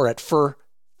 Learn more at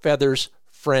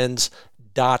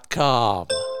furfeathersfriends.com.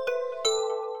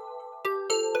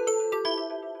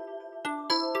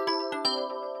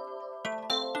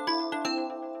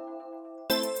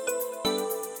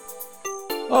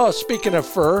 Oh, speaking of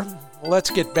fur, let's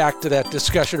get back to that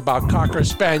discussion about Cocker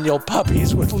Spaniel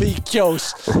puppies with Lee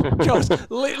Chose.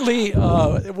 Lee,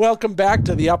 welcome back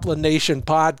to the Upland Nation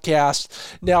podcast.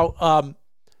 Now,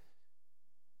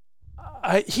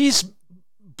 he's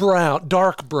brown,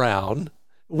 dark brown.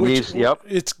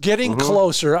 It's getting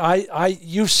closer.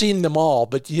 You've seen them all,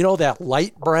 but that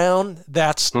light brown,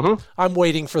 I'm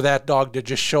waiting for that dog to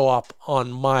just show up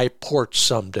on my porch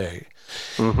someday.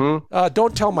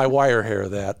 Don't tell my wire hair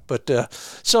that, but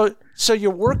so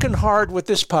you're working hard with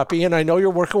this puppy, and I know you're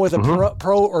working with a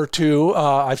pro or two.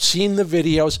 I've seen the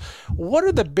videos. What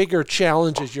are the bigger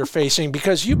challenges you're facing?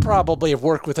 Because you probably have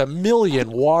worked with a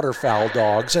million waterfowl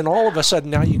dogs, and all of a sudden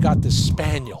now you got this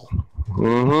spaniel.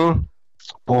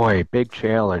 Boy, big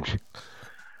challenge.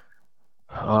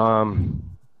 I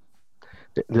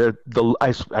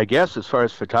guess as far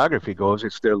as photography goes,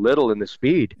 it's they're little in the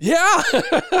speed. Yeah.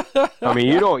 I mean,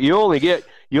 you only get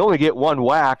one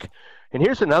whack. And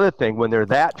here's another thing: when they're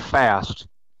that fast,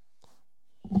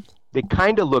 they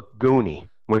kind of look goony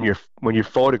when you're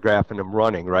photographing them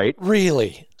running, right?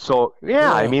 Really? So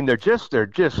yeah, I mean, they're dynamite,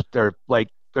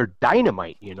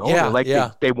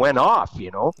 Yeah, they went off,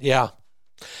 Yeah.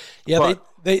 Yeah,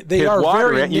 they are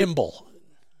very nimble.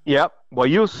 Yep.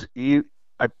 Well,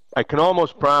 I can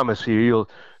almost promise you,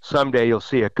 someday you'll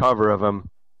see a cover of him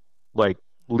like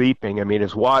leaping. I mean,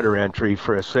 his water entry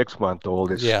for a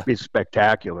 6-month-old is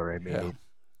spectacular. I mean,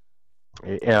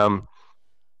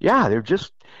 they're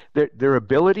just their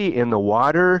ability in the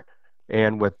water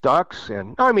and with ducks.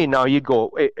 And I mean, now you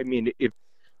go. I mean,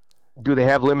 do they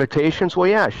have limitations? Well,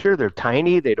 yeah, sure. They're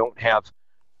tiny. They don't have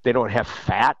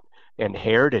fat and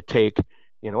hair to take.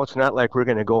 It's not like we're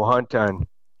going to go hunt on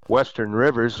western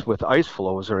rivers with ice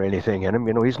flows or anything in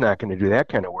him. He's not going to do that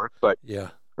kind of work. But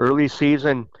early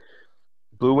season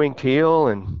blue-winged teal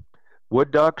and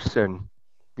wood ducks and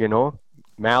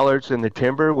mallards in the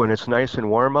timber when it's nice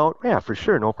and warm out, yeah, for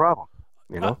sure, no problem.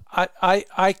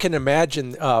 I can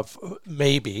imagine,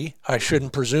 maybe, I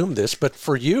shouldn't presume this, but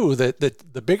for you,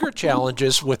 the bigger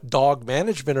challenges with dog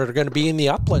management are going to be in the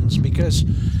uplands because,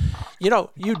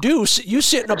 you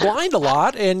sit in a blind a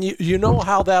lot and you know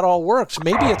how that all works.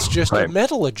 Maybe it's just a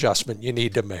mental adjustment you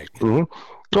need to make. Mm-hmm.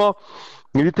 Well,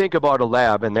 you think about a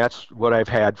lab, and that's what I've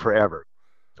had forever,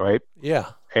 right?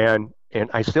 Yeah. And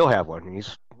I still have one.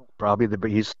 He's probably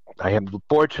I am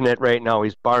fortunate right now.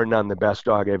 He's bar none the best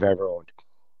dog I've ever owned.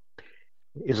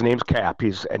 His name's Cap.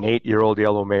 He's an 8-year-old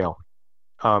yellow male.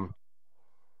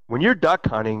 When you're duck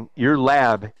hunting, your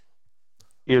lab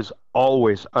is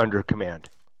always under command,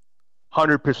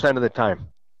 100% of the time.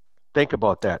 Think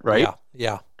about that, right?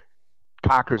 Yeah.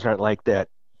 Cockers aren't like that.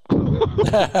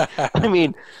 I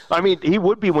mean, he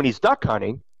would be when he's duck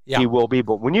hunting. Yeah. He will be,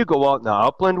 but when you go out in the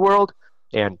upland world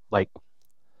and like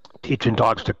teaching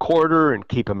dogs to quarter and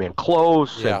keep them in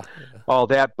close and all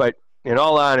that, but in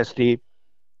all honesty,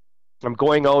 I'm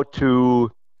going out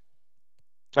to,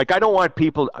 like, I don't want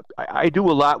people, I do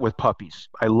a lot with puppies.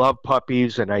 I love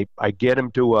puppies, and I get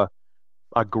them to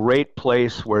a great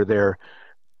place where they're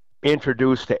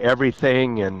introduced to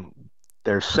everything and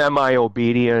they're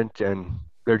semi-obedient and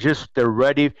they're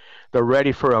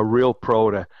ready for a real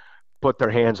pro to put their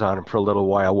hands on them for a little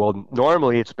while. Well,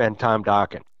 normally it's been Tom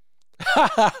Dokken.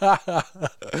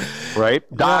 Right?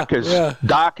 Doc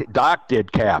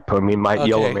did Cap. I mean, my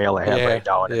yellow male I have right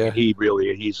now. And I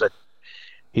mean,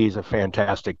 he's a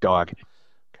fantastic dog.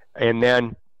 And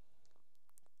then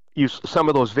some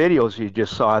of those videos you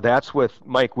just saw, that's with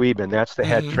Mike Wieben. That's the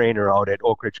head trainer out at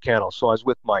Oak Ridge Kennel. So I was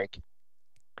with Mike,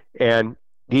 and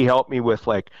he helped me with,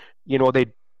 like,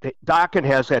 Dokken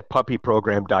has that puppy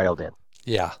program dialed in.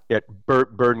 Yeah. At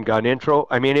Bird and Gun Intro.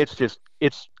 I mean, it's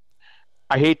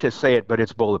I hate to say it, but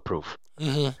it's bulletproof.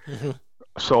 Mm-hmm. Mm-hmm.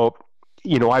 So,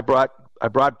 I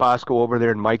brought Bosco over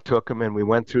there, and Mike took him, and we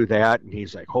went through that, and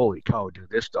he's like, "Holy cow, dude,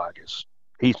 this dog's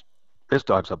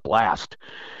a blast."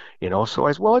 So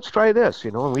I said, "Well, let's try this,"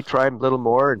 and we tried a little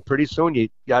more, and pretty soon you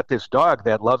got this dog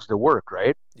that loves to work,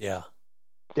 right? Yeah.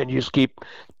 And you just keep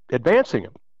advancing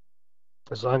him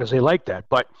as long as they like that.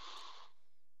 But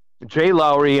Jay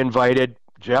Lowry invited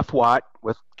Jeff Watt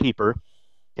with Keeper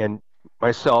and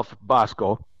myself,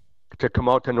 Bosco, to come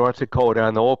out to North Dakota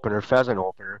on the pheasant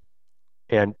opener,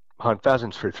 and hunt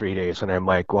pheasants for 3 days. And I'm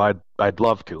like, well, I'd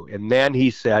love to. And then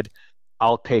he said,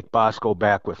 I'll take Bosco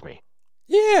back with me.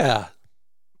 Yeah.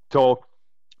 So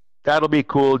that'll be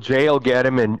cool. Jay will get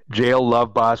him, and Jay will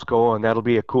love Bosco, and that'll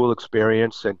be a cool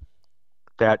experience. And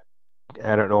that,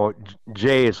 I don't know,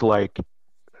 Jay is like,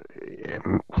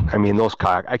 I mean, those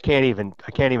I can't even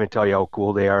tell you how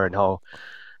cool they are and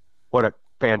what a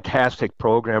fantastic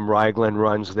program Raglan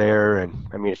runs there. And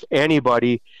I mean, if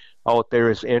anybody out there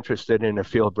is interested in a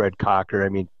field-bred cocker, I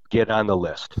mean, get on the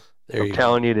list. I'm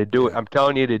telling you to do it. I'm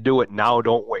telling you to do it now.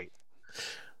 Don't wait,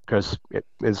 because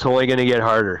it's only going to get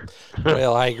harder.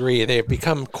 Well, I agree. They've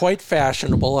become quite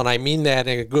fashionable, and I mean that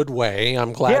in a good way.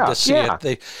 I'm glad to see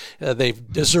it.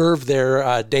 They've deserved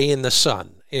their day in the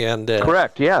sun. And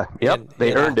correct. Yeah. Yep.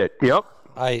 They earned it. Yep.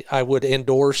 I would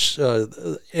endorse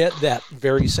that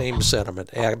very same sentiment.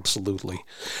 Absolutely.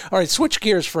 All right, switch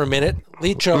gears for a minute.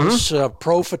 Licho's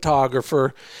pro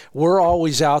photographer. We're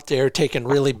always out there taking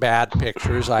really bad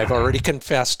pictures. I've already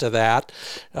confessed to that.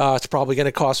 It's probably going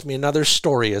to cost me another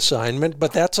story assignment,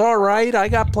 but that's all right. I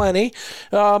got plenty.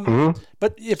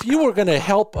 But if you were going to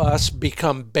help us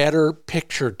become better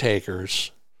picture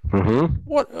takers,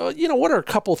 what are a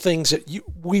couple things that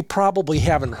we probably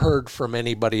haven't heard from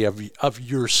anybody of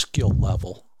your skill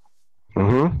level?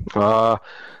 The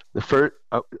first,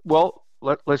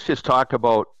 let's just talk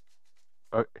about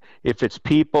if it's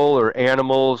people or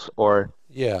animals or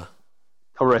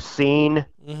a scene.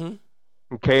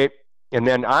 Okay, and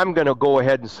then I'm going to go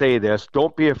ahead and say this: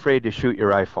 don't be afraid to shoot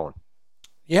your iPhone.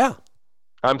 Yeah,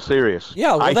 I'm serious.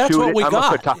 Yeah, well, that's what we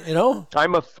got.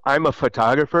 I'm a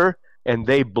photographer. And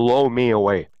they blow me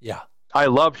away. Yeah. I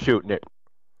love shooting it.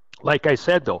 Like I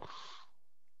said, though,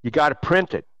 you got to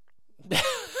print it.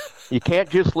 You can't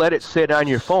just let it sit on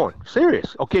your phone.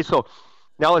 Serious. Okay, so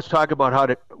now let's talk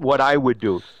about what I would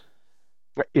do.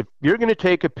 If you're going to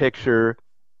take a picture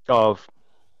of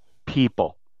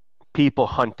people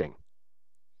hunting,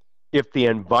 if the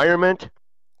environment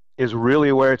is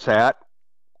really where it's at,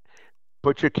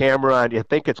 put your camera on, I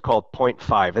think it's called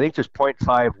 0.5. I think there's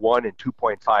 0.5, 1, and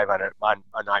 2.5 on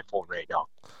an iPhone right now.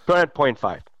 Put on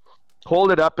 0.5.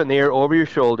 Hold it up in the air over your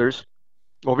shoulders,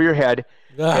 over your head,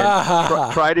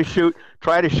 and try to shoot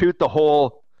the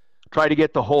whole, try to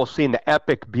get the whole scene, the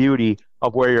epic beauty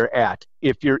of where you're at.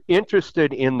 If you're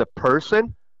interested in the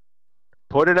person,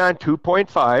 put it on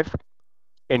 2.5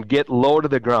 and get low to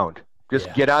the ground.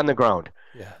 Just get on the ground.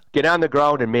 Yeah. Get on the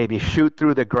ground and maybe shoot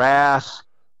through the grass.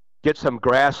 Get some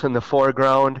grass in the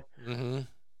foreground. Mm-hmm.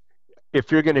 If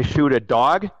you're going to shoot a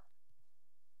dog,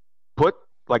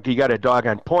 like you got a dog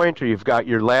on point, or you've got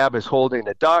your lab is holding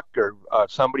a duck, or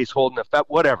somebody's holding a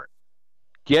whatever.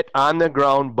 Get on the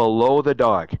ground below the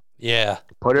dog. Yeah.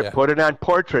 Put it on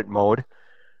portrait mode.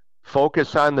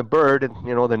 Focus on the bird and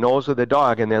the nose of the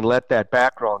dog, and then let that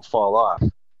background fall off.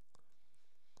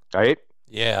 Right?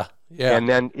 Yeah. Yeah. And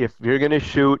then if you're going to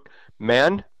shoot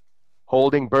men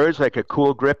holding birds, like a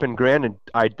cool grip and grin,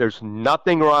 and there's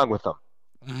nothing wrong with them.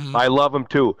 Mm-hmm. I love them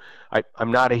too.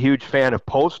 I'm not a huge fan of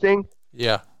posting.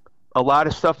 Yeah. A lot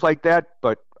of stuff like that,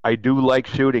 but I do like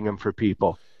shooting them for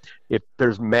people. If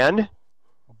there's men,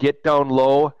 get down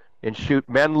low and shoot.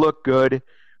 Men look good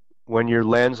when your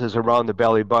lens is around the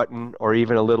belly button or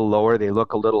even a little lower. They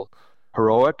look a little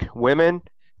heroic. Women,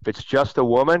 if it's just a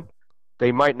woman,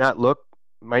 they might not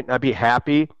be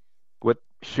happy with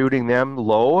shooting them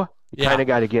low. You kind of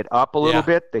got to get up a little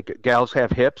bit. Gals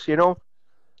have hips,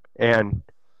 and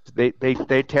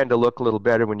they tend to look a little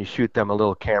better when you shoot them a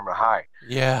little camera high.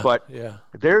 Yeah. But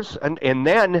and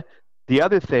then the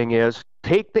other thing is,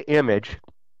 take the image.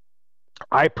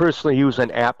 I personally use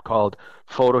an app called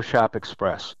Photoshop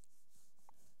Express.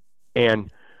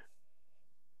 And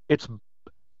it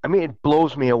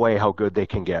blows me away how good they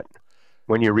can get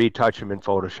when you retouch them in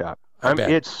Photoshop.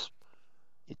 It's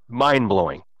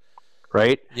mind-blowing,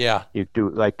 right? Yeah. You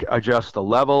do adjust the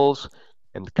levels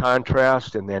and the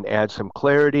contrast, and then add some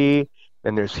clarity,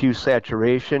 and there's hue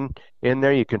saturation in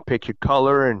there. You can pick your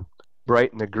color and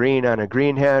brighten the green on a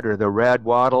greenhead, or the red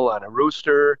wattle on a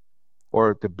rooster,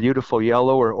 or the beautiful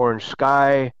yellow or orange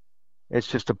sky. It's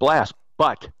just a blast,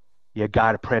 but you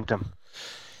got to print them.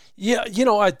 Yeah,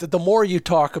 the more you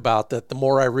talk about that, the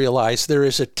more I realize there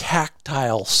is a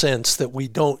tactile sense that we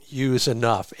don't use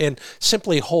enough. And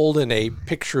simply holding a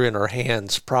picture in our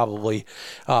hands probably,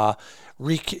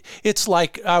 it's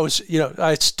like I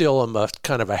still am a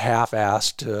kind of a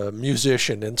half-assed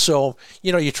musician. And so,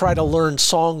 you try to learn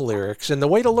song lyrics. And the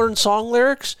way to learn song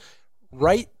lyrics,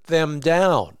 write them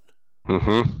down.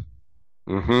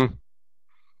 Mm-hmm. Mm-hmm.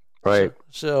 Right.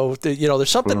 So there's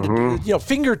something, mm-hmm.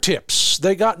 Fingertips,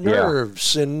 they got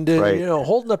nerves, and,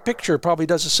 holding a picture probably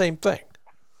does the same thing.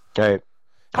 Okay.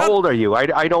 How old are you?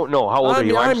 I don't know. How old are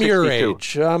you? I'm 62. your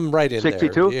age. I'm right in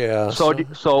 62? there. Yeah.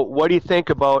 So what do you think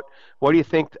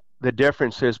the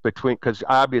difference is between, because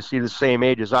obviously the same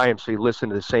age as I am, so you listen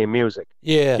to the same music.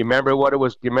 Yeah. Do you remember what it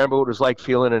was like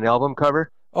feeling an album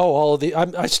cover? Oh, all of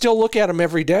I still look at them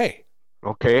every day.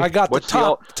 Okay. I got the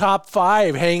top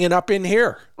 5 hanging up in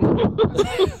here.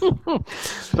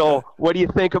 So what do you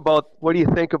think about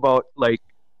like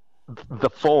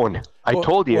the phone? I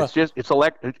told you it's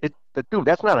electric. Dude,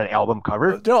 that's not an album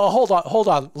cover. No, hold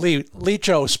on. Lee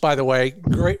Chose, by the way,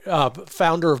 great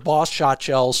founder of Boss Shot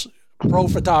Shells, pro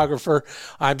photographer.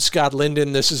 I'm Scott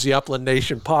Linden. This is the Upland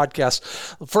Nation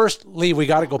podcast. First, Lee, we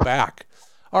got to go back.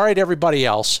 All right, everybody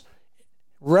else.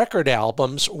 Record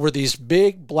albums were these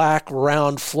big, black,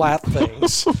 round, flat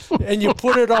things, and you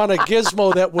put it on a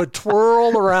gizmo that would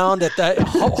twirl around at that,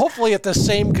 hopefully at the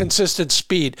same consistent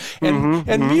speed,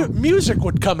 and music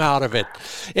would come out of it.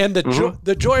 And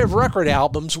the joy of record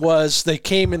albums was they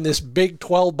came in this big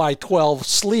 12 by 12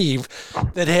 sleeve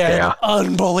that had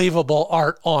unbelievable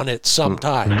art on it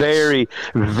sometimes. Very,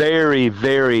 very,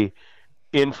 very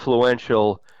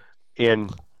influential in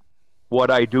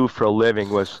what I do for a living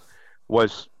was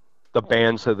the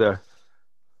bands of the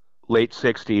late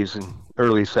 60s and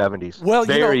early 70s. Well,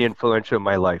 very influential in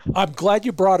my life. I'm glad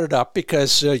you brought it up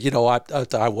because,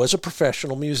 I was a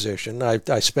professional musician.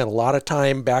 I spent a lot of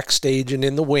time backstage and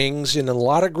in the wings and in a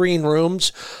lot of green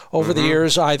rooms over the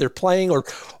years, either playing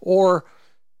or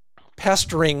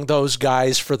pestering those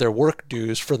guys for their work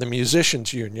dues for the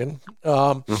Musicians Union.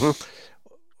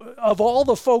 Of all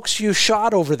the folks you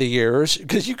shot over the years,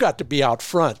 because you got to be out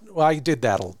front, well, I did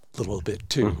that a little bit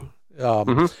too.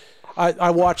 I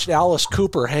watched Alice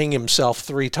Cooper hang himself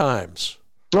 3 times.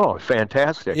 Oh,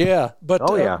 fantastic. Yeah. But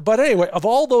anyway, of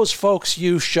all those folks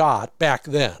you shot back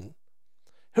then,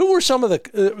 who were some of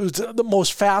the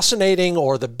most fascinating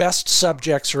or the best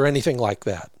subjects or anything like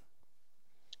that?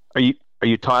 Are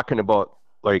you talking about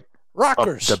like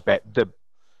rockers? I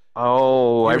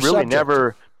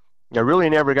really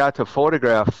never got to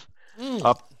photograph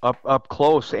up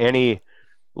close any,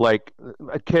 like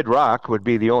Kid Rock would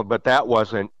be the only, but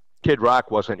Kid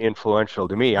Rock wasn't influential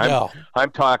to me.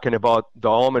 I'm talking about the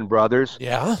Allman Brothers.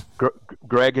 Yeah.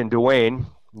 Greg and Dwayne.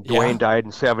 Dwayne died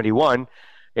in 1971,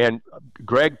 and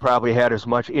Greg probably had as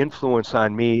much influence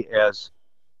on me as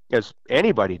as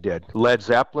anybody did. Led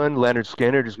Zeppelin, Leonard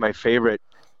Skinner is my favorite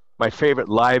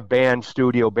live band,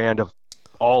 studio band of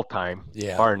all time,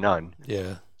 bar none.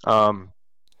 Yeah.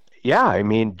 Yeah, I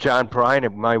mean, John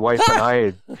Prine, my wife and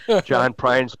I, John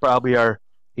Prine's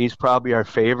he's probably our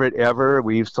favorite ever.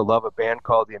 We used to love a band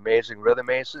called the Amazing Rhythm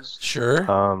Aces. Sure.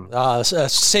 A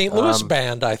St. Louis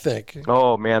band, I think.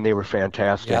 Oh man, they were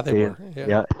fantastic. Yeah, they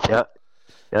were.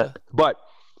 Yeah. But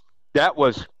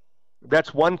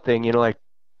that's one thing, you know, like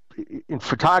in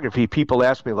photography, people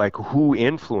ask me like, who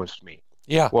influenced me?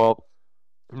 Yeah. Well,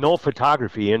 no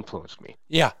photography influenced me.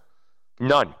 Yeah.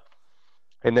 None.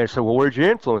 And they said, well, where'd your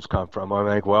influence come from? I'm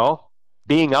like, well,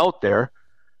 being out there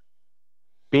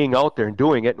and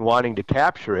doing it and wanting to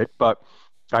capture it. But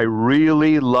I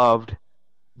really loved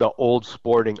the old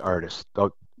sporting artists,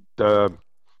 the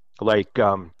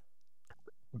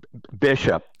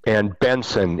Bishop and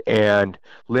Benson and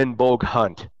Lindbergh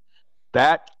Hunt.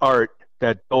 That art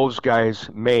that those guys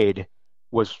made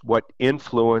was what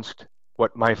influenced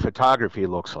what my photography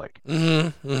looks like.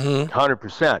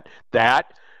 100%.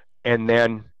 That, and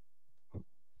then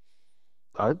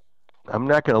I'm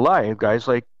not going to lie, guys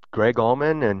like Greg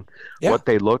Allman and what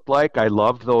they looked like. I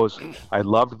loved those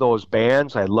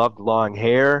bands. I loved long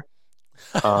hair.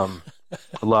 I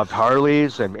loved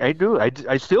Harleys, and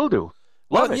I still do.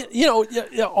 Love it. You know,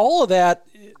 all of that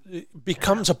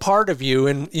becomes a part of you,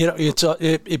 and you know,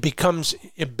 it becomes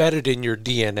embedded in your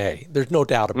DNA. There's no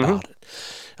doubt about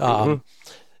it.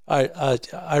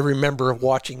 I remember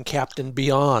watching Captain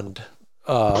Beyond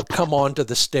come onto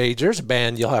the stage. There's a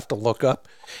band you'll have to look up.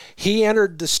 He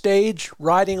entered the stage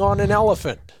riding on an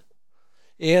elephant.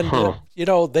 And, you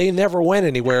know, they never went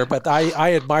anywhere, but I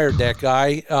admired that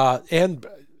guy. And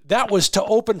that was to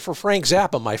open for Frank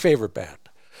Zappa, my favorite band.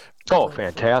 Oh,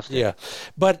 fantastic. Yeah.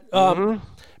 But,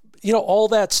 you know, all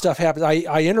that stuff happened.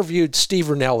 I interviewed Steve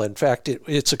Rinella. In fact,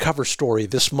 it's a cover story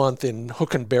this month in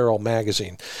Hook and Barrel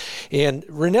magazine. And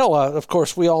Rinella, of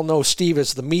course, we all know Steve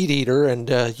as the meat eater and,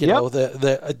 you know,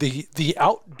 the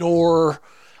outdoor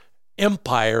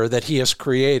empire that he has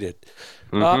created.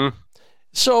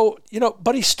 So, you know,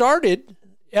 but he started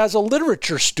as a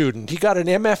literature student. He got an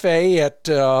MFA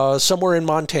at somewhere in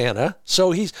Montana.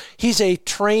 So he's a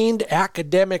trained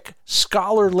academic,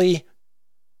 scholarly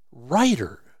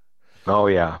writer. Oh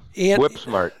yeah, and, whip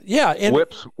smart. Yeah, and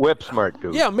whip smart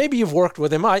dude. Yeah, maybe you've worked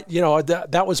with him.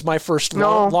 That was my first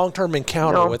long-term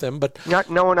encounter with him. But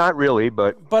not really.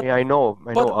 But yeah, I know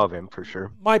of him for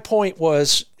sure. My point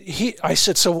was, I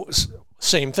said, so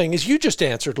same thing as you just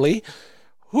answered, Lee.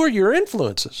 Who are your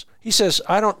influences? He says,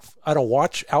 I don't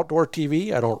watch outdoor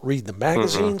TV. I don't read the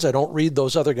magazines. I don't read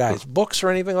those other guys' books or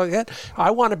anything like that.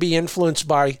 I want to be influenced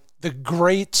by the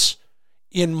greats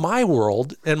in my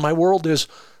world, and my world is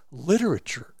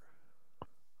literature.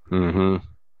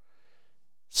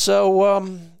 So,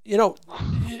 you know,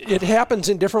 it happens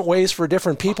in different ways for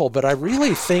different people, but I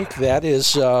really think that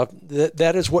is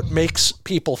what makes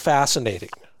people fascinating.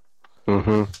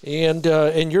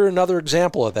 And you're another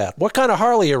example of that. What kind of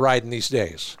Harley are you riding these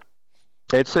days?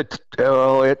 It's it's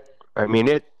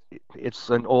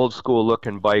an old school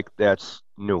looking bike that's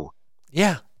new.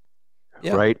 Yeah.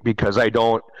 Right? Because I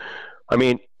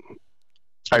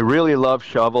really love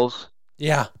shovels.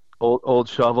 Yeah. Old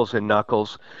shovels and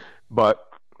knuckles, but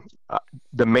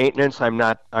the maintenance, I'm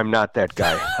not that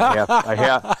guy.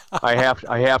 I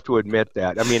have to admit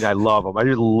that. I mean, I love them. I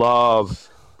just love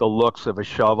the looks of a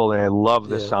shovel, and I love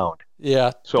the sound.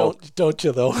 Yeah. So don't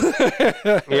you though?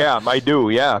 Yeah, I do.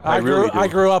 Yeah, I really do. I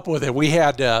grew up with it. We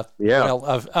had a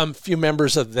few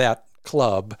members of that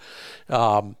club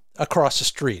across the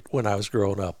street when I was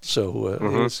growing up. So it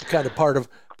was kind of part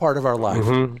of our life.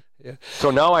 Yeah. So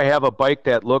now I have a bike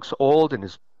that looks old and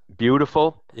is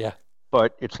beautiful. Yeah.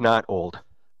 But it's not old.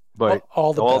 But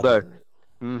all the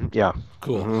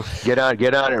cool. Get on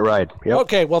it, ride. Yep.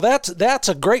 Okay, well that's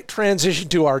a great transition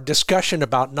to our discussion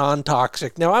about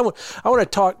non-toxic. Now I want to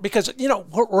talk, because you know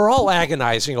we're all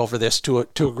agonizing over this to a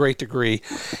great degree.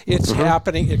 It's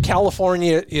happening in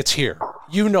California. It's here.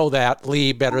 You know that,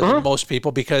 Lee, better than most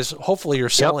people, because hopefully you're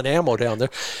selling ammo down there.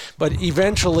 But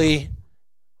eventually,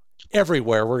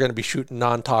 everywhere we're going to be shooting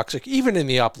non-toxic, even in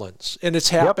the uplands, and it's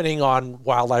happening on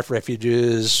wildlife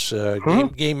refuges,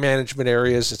 game management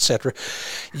areas, etc.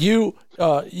 You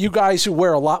guys who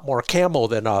wear a lot more camo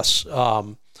than us,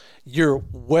 you're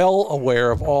well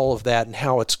aware of all of that and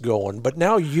how it's going. But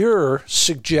now you're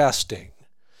suggesting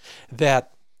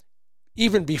that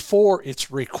even before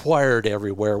it's required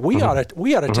everywhere, we ought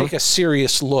to take a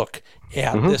serious look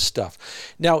at this stuff.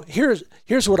 Now here's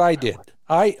what I did.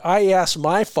 I asked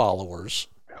my followers,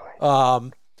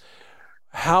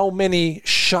 how many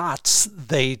shots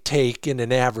they take in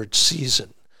an average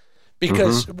season.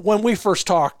 Because when we first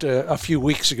talked a few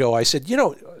weeks ago, I said,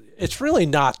 it's really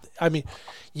not, I mean,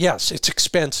 yes, it's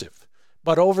expensive,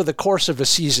 but over the course of a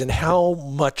season, how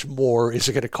much more is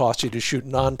it going to cost you to shoot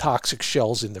non-toxic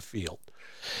shells in the field?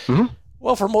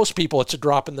 Well, for most people, it's a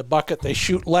drop in the bucket. They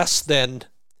shoot less than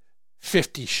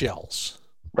 50 shells.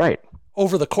 Right.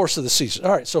 Over the course of the season.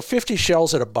 All right, so 50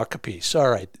 shells at $1 a piece. All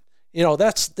right.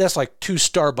 That's like 2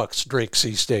 Starbucks drinks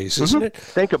these days, isn't it?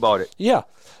 Think about it. Yeah.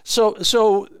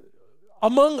 So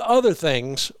among other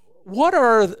things, what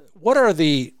are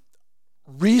the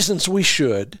reasons we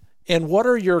should, and what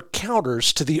are your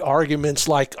counters to the arguments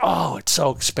like, oh, it's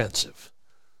so expensive?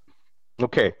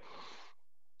 Okay.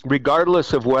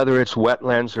 Regardless of whether it's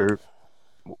wetlands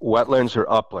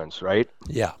or uplands, right?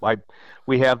 Yeah.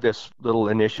 We have this little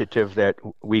initiative that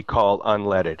we call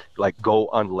unleaded, like go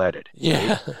unleaded.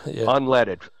 Yeah. Right? Yeah.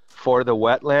 Unleaded for the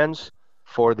wetlands,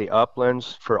 for the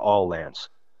uplands, for all lands.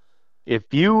 If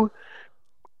you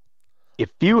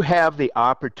have the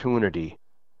opportunity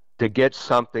to get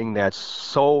something that's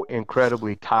so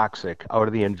incredibly toxic out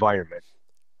of the environment,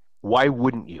 why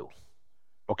wouldn't you?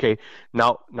 Okay,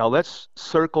 now let's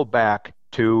circle back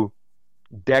to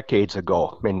decades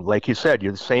ago. I mean, like you said,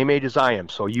 you're the same age as I am,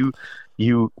 so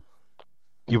you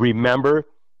remember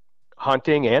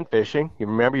hunting and fishing. You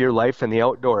remember your life in the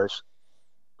outdoors.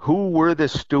 Who were the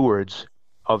stewards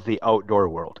of the outdoor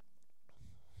world?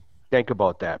 Think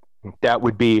about that. That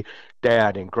would be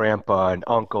Dad and Grandpa and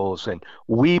uncles, and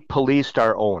we policed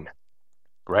our own,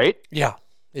 right? Yeah.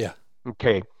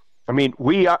 Okay. I mean,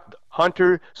 we are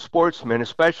sportsmen,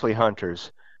 especially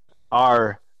hunters,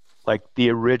 are like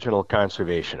the original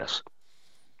conservationists.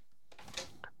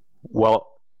 Well,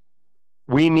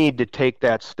 we need to take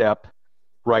that step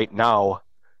right now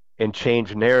and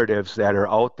change narratives that are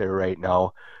out there right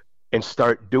now and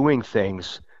start doing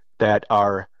things that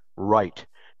are right.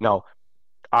 Now,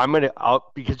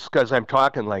 because I'm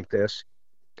talking like this,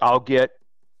 I'll get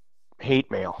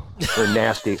hate mail or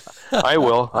nasty. I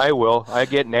will. I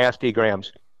get nasty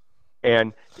grams.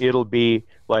 And it'll be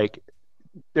like,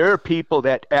 there are people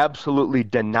that absolutely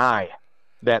deny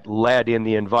that lead in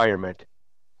the environment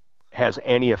has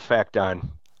any effect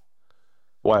on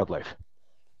wildlife,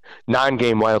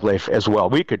 non-game wildlife as well.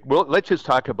 Let's just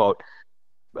talk about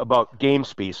game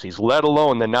species, let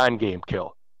alone the non-game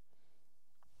kill.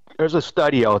 There's a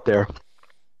study out there,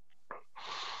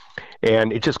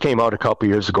 and it just came out a couple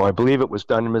years ago. I believe it was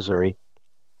done in Missouri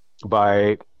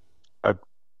by a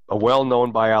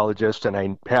well-known biologist, and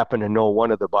I happen to know one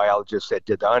of the biologists that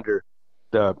did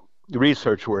the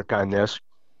research work on this,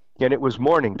 and it was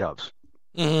mourning doves.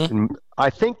 And I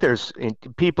think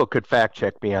people could fact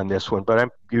check me on this one, but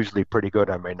I'm usually pretty good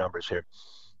on my numbers here.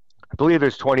 I believe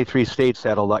there's 23 states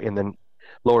that allow, in the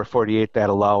lower 48, that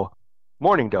allow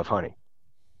mourning dove hunting.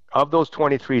 Of those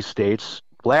 23 states,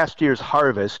 last year's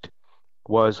harvest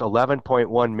was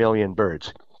 11.1 million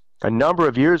birds. A number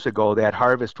of years ago, that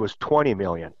harvest was 20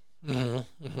 million.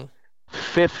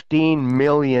 15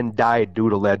 million died due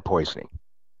to lead poisoning.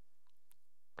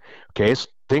 Okay, so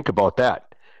think about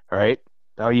that. All right.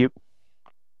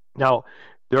 Now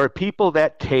there are people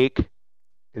that take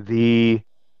the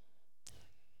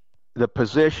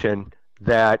position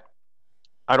that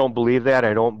I don't believe that.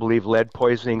 I don't believe lead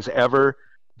poisoning's ever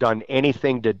done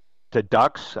anything to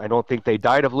ducks. I don't think they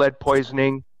died of lead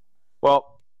poisoning.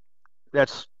 Well,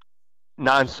 that's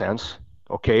nonsense,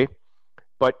 okay?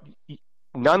 But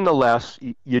nonetheless,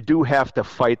 you do have to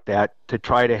fight that to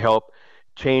try to help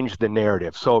change the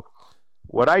narrative. So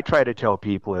what I try to tell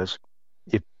people is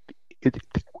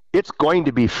it's going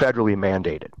to be federally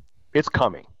mandated. It's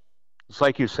coming. It's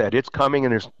like you said, it's coming,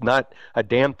 and there's not a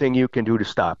damn thing you can do to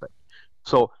stop it.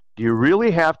 So do you really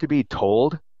have to be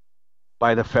told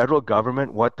by the federal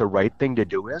government what the right thing to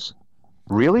do is?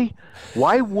 Really?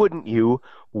 Why wouldn't you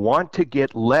want to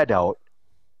get lead out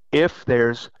if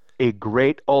there's a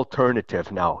great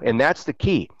alternative now? And that's the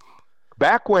key.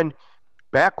 Back when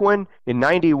in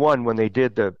 91, when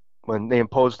they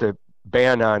imposed the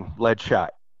ban on lead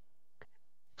shot,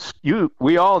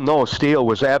 we all know steel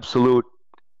was absolute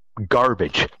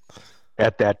garbage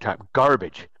at that time.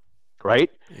 Garbage,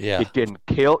 right? Yeah. It didn't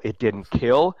kill,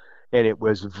 and it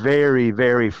was very,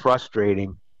 very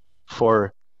frustrating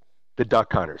for the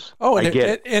duck hunters. Oh, and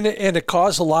it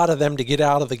caused a lot of them to get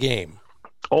out of the game.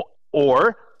 Oh,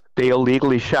 or they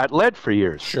illegally shot lead for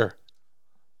years. Sure.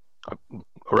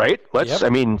 Right?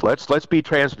 Let's be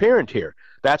transparent here.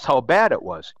 That's how bad it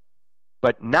was.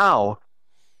 But now,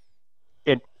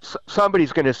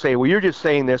 somebody's going to say, well, you're just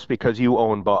saying this because you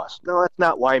own Boss. No, that's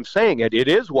not why I'm saying it. It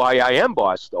is why I am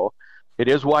Boss, though. It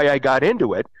is why I got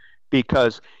into it,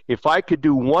 because if I could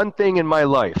do one thing in my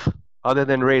life other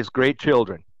than raise great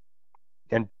children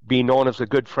and be known as a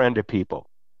good friend to people,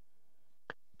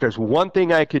 if there's one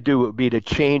thing I could do, it would be to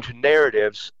change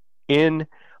narratives in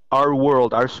our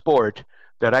world, our sport,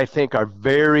 that I think are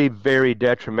very, very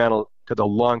detrimental to the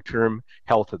long-term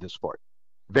health of the sport.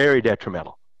 Very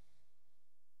detrimental.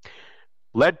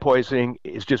 Lead poisoning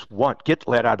is just one. Get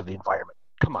lead out of the environment.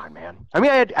 Come on, man. I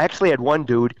mean, I actually had one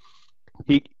dude,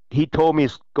 he told me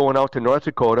he's going out to North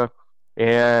Dakota,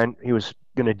 and he was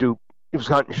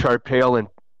hunting sharptail and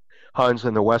huns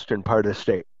in the western part of the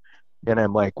state. And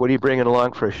I'm like, what are you bringing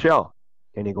along for a shell?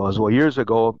 And he goes, well, years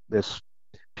ago, this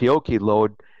Pioche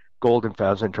lode, golden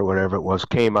pheasant or whatever it was,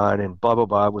 came on and blah, blah,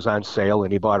 blah, was on sale,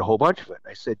 and he bought a whole bunch of it.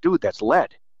 I said, dude, that's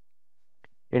lead.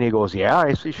 And he goes, yeah,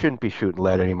 I said, you shouldn't be shooting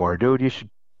lead anymore, dude.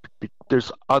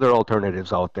 There's other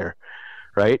alternatives out there,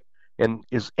 right? And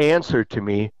his answer to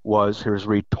me was, his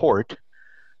retort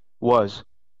was,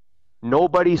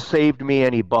 nobody saved me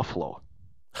any buffalo.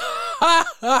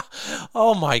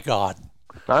 Oh, my God.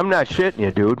 I'm not shitting you,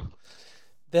 dude.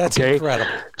 That's incredible.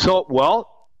 So,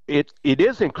 well, it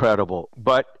is incredible,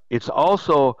 but it's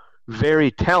also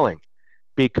very telling,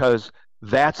 because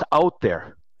that's out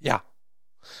there. Yeah.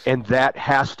 And that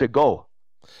has to go,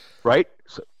 right?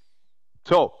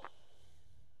 So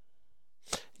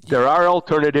there are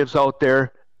alternatives out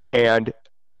there, and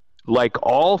like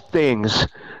all things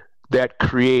that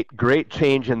create great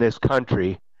change in this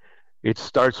country, it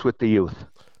starts with the youth.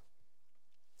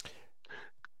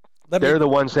 They're the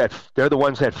ones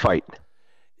that fight.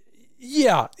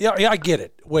 Yeah, I get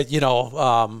it.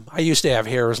 I used to have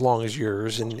hair as long as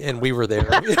yours, and we were there.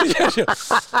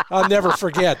 I'll never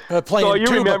forget playing. So you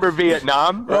tuba. remember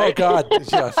Vietnam, right? Oh God,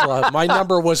 yeah, my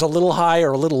number was a little high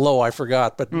or a little low. I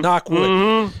forgot, but knock wood.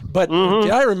 Mm-hmm. But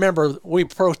I remember we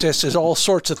protested all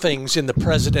sorts of things in the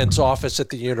president's office at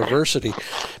the university.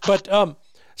 But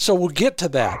so we'll get to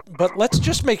that. But let's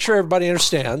just make sure everybody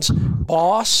understands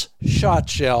Boss shot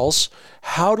shells.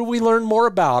 How do we learn more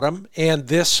about them and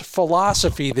this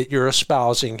philosophy that you're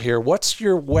espousing here? What's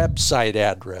your website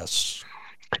address?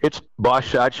 It's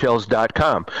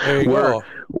bossshotshells.com. There you go.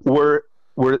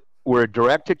 We're a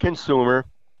direct-to-consumer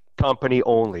company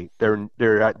only.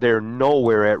 They're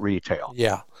nowhere at retail.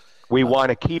 Yeah. We want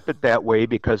to keep it that way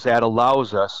because that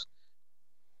allows us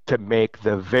to make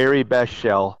the very best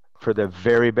shell for the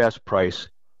very best price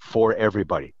for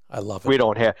everybody. I love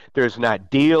it. There's not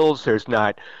deals, there's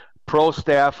not pro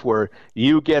staff where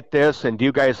you get this and do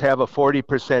you guys have a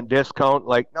 40% discount?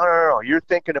 Like, no. You're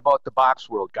thinking about the box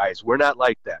world, guys. We're not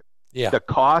like that. Yeah. The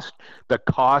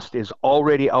cost is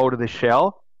already out of the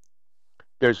shell.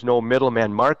 There's no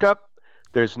middleman markup.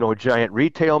 There's no giant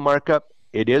retail markup.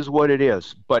 It is what it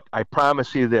is. But I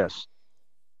promise you this,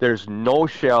 there's no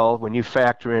shell when you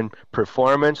factor in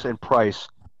performance and price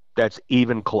that's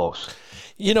even close.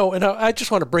 And I just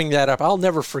want to bring that up. I'll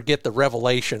never forget the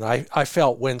revelation I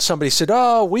felt when somebody said,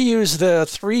 oh, we use the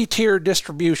 3-tier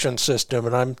distribution system.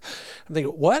 And I'm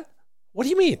thinking, what? What do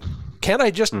you mean? Can't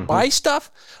I just buy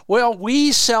stuff? Well,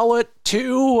 we sell it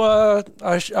to a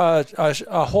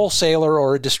wholesaler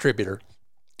or a distributor.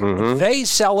 Mm-hmm. They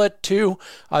sell it to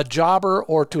a jobber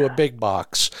or to a big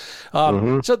box.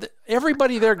 So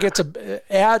everybody there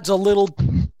adds a little,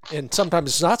 and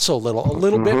sometimes it's not so little, a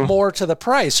little bit more to the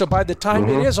price. So by the time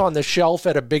it is on the shelf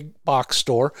at a big box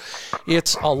store,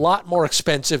 it's a lot more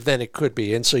expensive than it could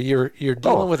be. And so you're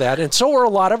dealing with that. And so are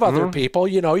a lot of other people.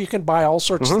 You can buy all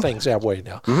sorts of things that way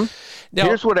now.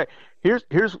 Now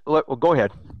go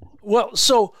ahead. Well,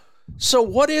 so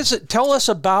what is it? Tell us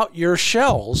about your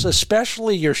shells,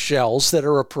 especially your shells that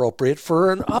are appropriate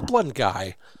for an upland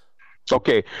guy.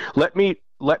 Okay, let me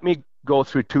go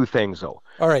through two things though.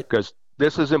 All right. Because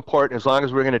this is important as long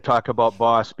as we're going to talk about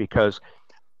Boss, because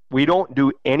we don't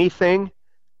do anything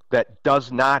that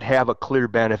does not have a clear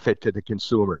benefit to the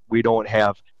consumer. We don't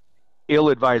have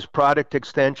ill-advised product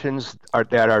extensions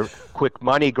that are quick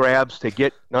money grabs to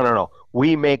get. No.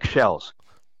 We make shells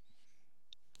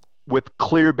with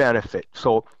clear benefit.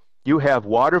 So you have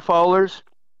waterfowlers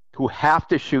who have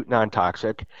to shoot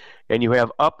non-toxic, and you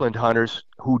have upland hunters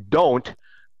who don't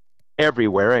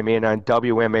everywhere. I mean, on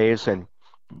WMAs and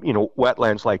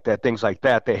wetlands like that, things like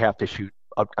that, they have to shoot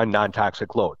a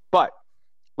non-toxic load. But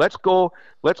let's go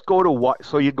to what.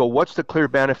 So you go, what's the clear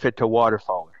benefit to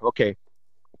waterfowler? Okay.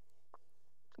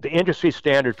 The industry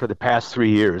standard for the past 3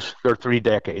 years, or 3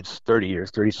 decades, 30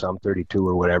 years, 30-some, 32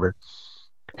 or whatever,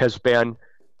 has been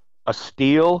a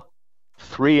steel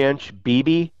 3-inch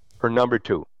BB for number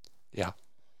 2. Yeah.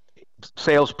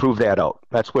 Sales prove that out.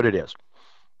 That's what it is.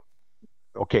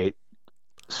 Okay.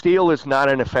 Steel is not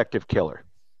an effective killer.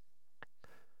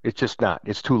 It's just not.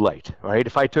 It's too light, right?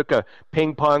 If I took a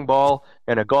ping pong ball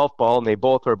and a golf ball and they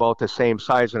both are about the same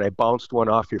size and I bounced one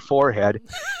off your forehead,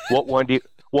 what one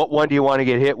do you want to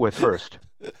get hit with first?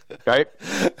 Right?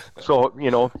 So,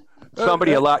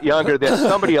 somebody a lot younger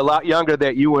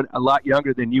than you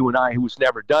and I who's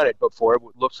never done it before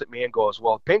looks at me and goes,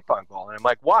 "Well, ping pong ball." And I'm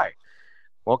like, "Why?"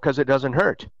 Well, because it doesn't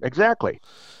hurt. Exactly.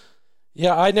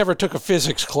 Yeah, I never took a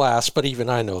physics class, but even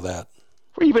I know that.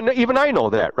 Even I know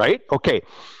that, right? Okay.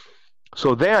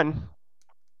 So then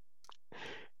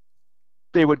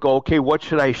they would go, okay, what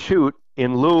should I shoot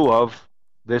in lieu of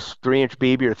this 3-inch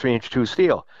BB or 3-inch 2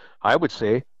 steel? I would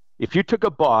say if you took a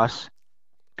Boss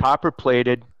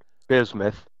copper-plated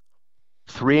bismuth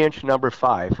 3-inch number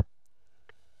 5,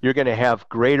 you're going to have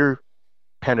greater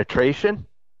penetration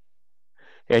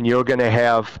and you're going to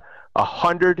have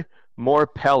 100 more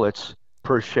pellets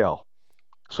per shell.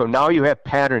 So now you have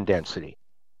pattern density.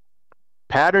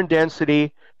 Pattern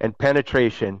density and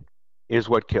penetration is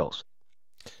what kills.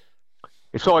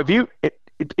 So if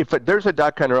there's a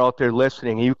duck hunter out there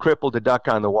listening, and you crippled a duck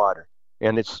on the water,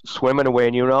 and it's swimming away,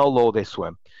 and you know how low they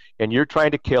swim, and you're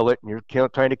trying to kill it, and you're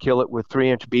trying to kill it with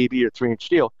 3-inch BB or 3-inch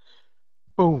steel,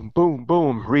 boom, boom,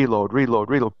 boom, reload,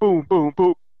 boom, boom,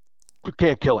 boom. You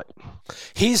can't kill it.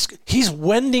 He's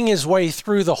wending his way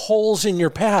through the holes in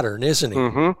your pattern, isn't he?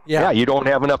 Mm-hmm. Yeah, you don't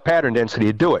have enough pattern density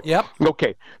to do it. Yep.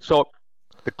 Okay, so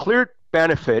the clear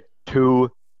benefit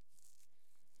to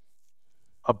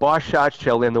a Boss shot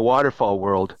shell in the waterfowl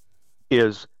world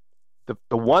is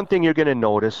the one thing you're going to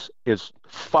notice is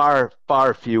far,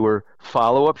 far fewer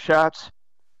follow-up shots,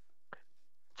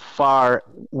 a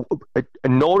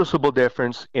noticeable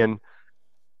difference in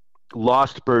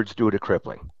lost birds due to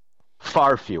crippling.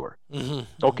 Far fewer.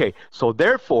 Mm-hmm. Okay, so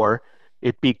therefore,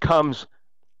 it becomes,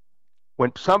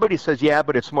 when somebody says, yeah,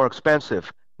 but it's more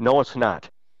expensive, no, it's not.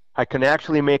 I can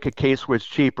actually make a case where it's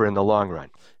cheaper in the long run.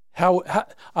 How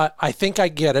I think I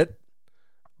get it,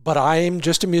 but I am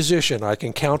just a musician. I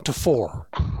can count to 4.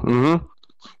 Mm-hmm.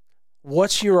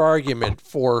 What's your argument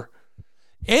for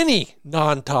any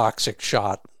non-toxic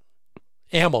shot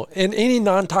ammo and any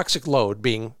non-toxic load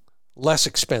being less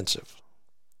expensive?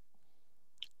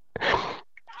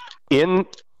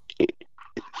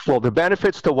 The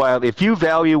benefits to if you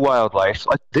value wildlife,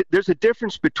 there's a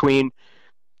difference between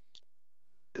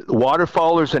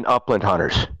waterfowlers and upland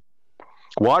hunters.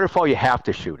 Waterfowl, you have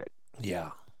to shoot it.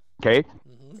 Yeah. Okay?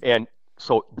 Mm-hmm. And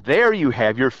so there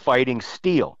you're fighting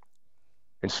steel.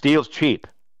 And steel's cheap.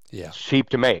 Yeah. It's cheap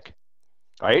to make.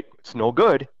 Right? It's no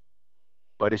good,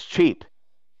 but it's cheap.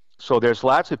 So there's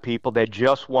lots of people that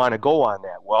just want to go on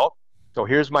that. Well, so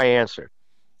here's my answer.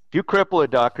 If you cripple a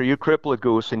duck or you cripple a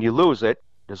goose and you lose it,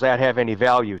 does that have any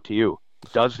value to you?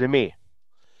 It does to me.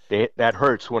 That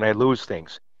hurts when I lose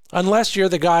things. Unless you're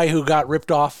the guy who got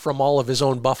ripped off from all of his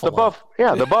own buffalo.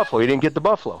 The buffalo. He didn't get the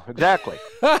buffalo. Exactly.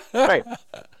 Right.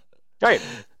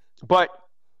 But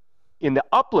in the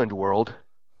upland world,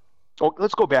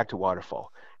 let's go back to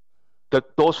waterfowl.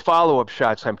 Those follow-up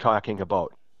shots I'm talking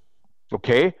about.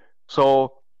 Okay?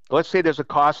 So let's say there's a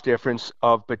cost difference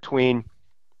of between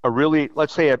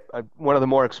let's say one of the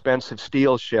more expensive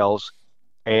steel shells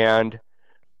and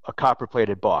a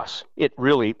copper-plated Boss.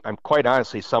 I'm quite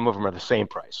honestly, some of them are the same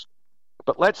price.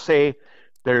 But let's say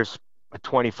there's a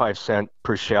 25 cent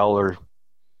per shell or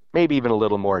maybe even a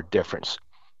little more difference.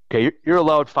 Okay, you're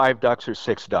allowed 5 ducks or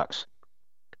 6 ducks.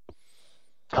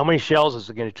 How many shells is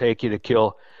it going to take you to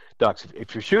kill ducks?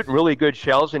 If you're shooting really good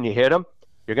shells and you hit them,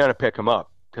 you're going to pick them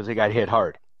up because they got hit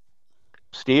hard.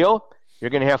 Steel, you're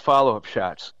going to have follow-up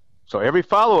shots. So every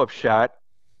follow-up shot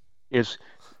is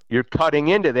you're cutting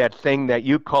into that thing that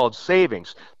you called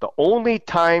savings. The only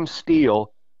time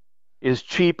steel is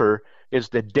cheaper is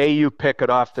the day you pick it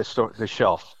off the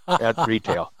shelf at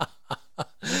retail.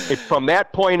 From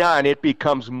that point on, it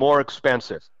becomes more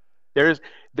expensive. Here's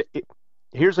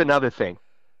another thing.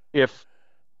 If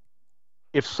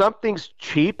something's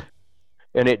cheap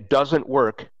and it doesn't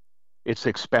work, it's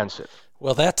expensive.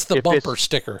 Well, that's the bumper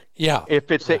sticker. Yeah.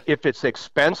 If it's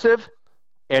expensive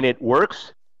and it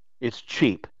works, it's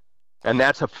cheap. And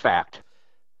that's a fact.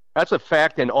 That's a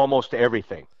fact in almost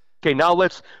everything. Okay, now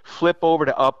let's flip over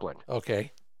to upland.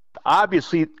 Okay.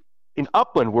 Obviously, in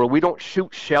upland world, we don't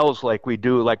shoot shells like we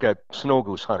do like a snow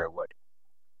goose hunter would.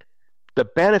 The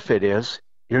benefit is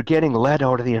you're getting lead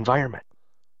out of the environment.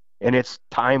 And it's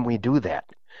time we do that.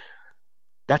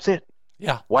 That's it.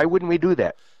 Yeah. Why wouldn't we do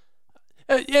that?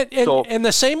 And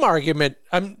the same argument,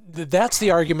 that's the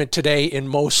argument today in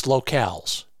most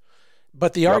locales.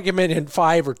 But the argument in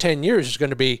 5 or 10 years is going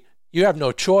to be, you have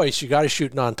no choice. You got to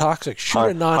shoot non-toxic. Shoot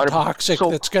a non-toxic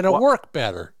that's going to work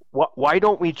better. why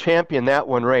don't we champion that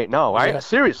one right now? Yeah.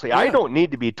 I don't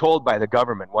need to be told by the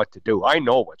government what to do. I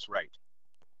know what's right.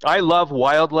 I love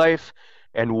wildlife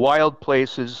and wild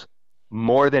places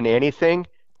more than anything,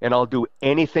 and I'll do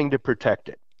anything to protect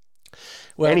it.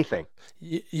 Well, anything.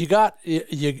 You got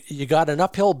an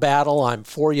uphill battle. I'm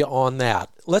for you on that.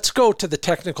 Let's go to the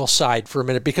technical side for a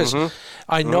minute, because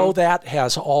I know that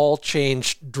has all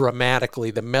changed dramatically.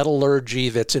 The metallurgy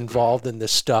that's involved in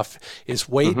this stuff is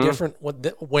way different.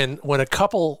 When a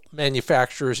couple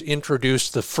manufacturers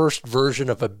introduced the first version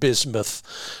of a bismuth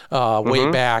way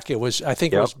back, it was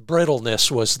brittleness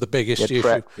was the biggest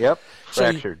issue.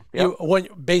 Fractured. So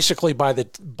basically by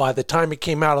the time it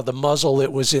came out of the muzzle,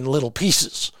 it was in little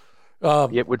pieces.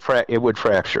 It would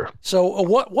fracture. So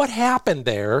what happened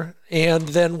there, and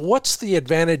then what's the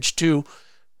advantage to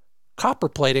copper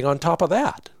plating on top of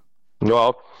that?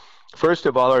 Well, first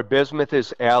of all, our bismuth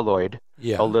is alloyed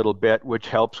a little bit, which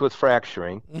helps with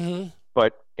fracturing.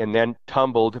 And then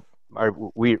tumbled.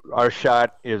 Our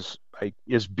shot is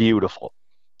beautiful.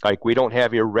 Like, we don't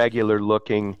have irregular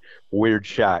looking weird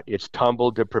shot. It's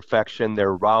tumbled to perfection.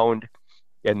 They're round,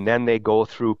 and then they go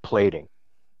through plating,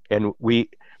 and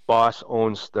Boss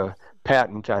owns the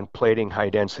patent on plating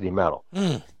high-density metal.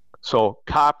 So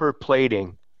copper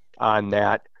plating on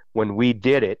that, when we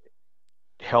did it,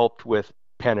 helped with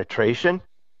penetration,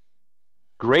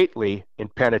 greatly in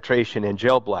penetration in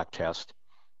gel block test.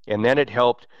 And then it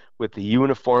helped with the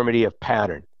uniformity of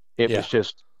pattern. It was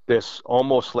just this,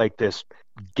 almost like this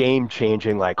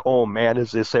game-changing, like, oh man,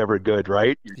 is this ever good,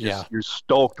 right? You're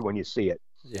stoked when you see it.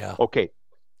 Yeah. Okay.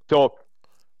 So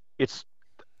it's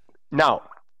now,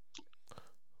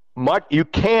 you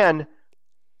can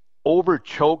over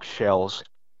choke shells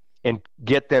and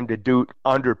get them to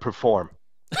underperform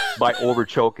by over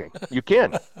choking. You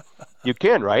can,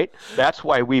 right? That's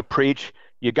why we preach,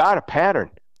 you got a pattern.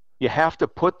 You have to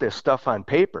put this stuff on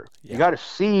paper. You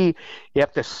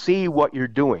have to see what you're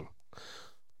doing.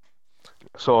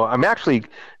 So I'm actually,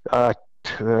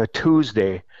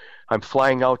 Tuesday, I'm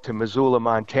flying out to Missoula,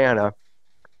 Montana,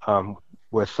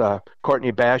 with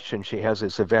Courtney Bastian. She has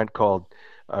this event called,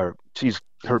 her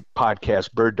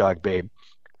podcast, Bird Dog Babe.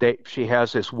 She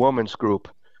has this women's group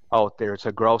out there. It's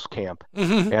a grouse camp.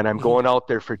 And I'm going out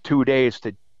there for 2 days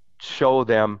to show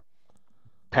them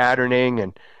patterning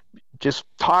and just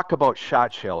talk about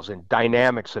shot shells and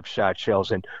dynamics of shot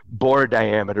shells and bore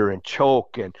diameter and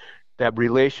choke and that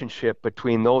relationship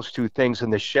between those two things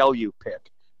and the shell you pick.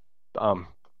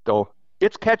 Though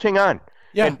it's catching on.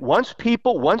 Yeah. And once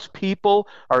people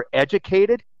are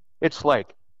educated, it's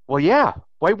like, well, yeah,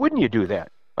 why wouldn't you do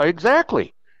that?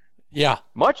 Exactly. Yeah.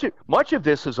 Much of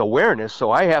this is awareness,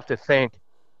 so I have to thank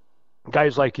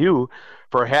guys like you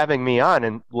for having me on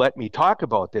and let me talk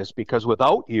about this, because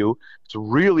without you, it's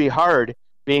really hard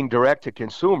being direct to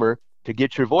consumer to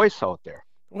get your voice out there.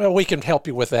 Well, we can help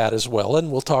you with that as well, and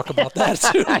we'll talk about that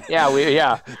too. Right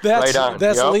on.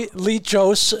 That's Lee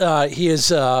Chose. He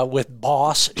is with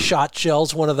Boss Shot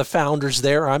Shells, one of the founders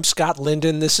there. I'm Scott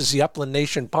Linden. This is the Upland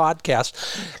Nation podcast.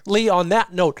 Lee, on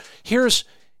that note, here's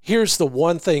the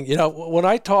one thing. When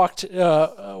I talked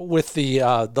with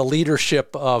the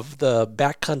leadership of the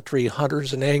Backcountry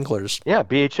Hunters and Anglers. Yeah,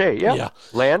 BHA,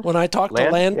 Land. When I talked to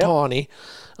Land Tawney,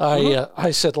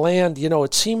 I said, Land,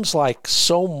 it seems like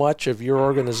so much of your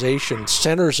organization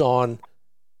centers on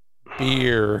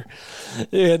beer,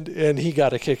 and he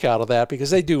got a kick out of that, because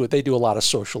they do a lot of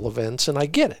social events, and I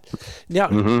get it.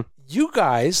 Now, you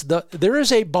guys, there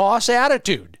is a boss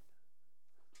attitude.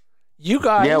 You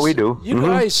guys, we do. You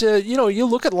guys, you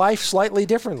look at life slightly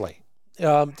differently.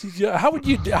 How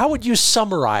would you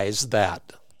summarize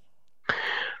that?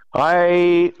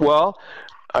 I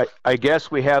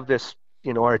guess we have this.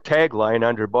 Our tagline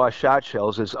under Boss Shot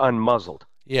Shells is unmuzzled.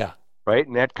 Yeah. Right?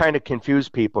 And that kind of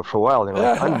confused people for a while. They're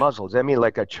like, unmuzzled? Does that mean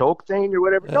like a choke thing or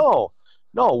whatever? No,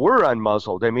 we're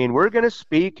unmuzzled. I mean, we're going to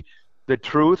speak the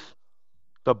truth.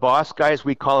 The boss guys,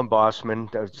 we call them bossmen.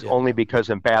 That's only because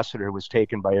Ambassador was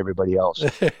taken by everybody else.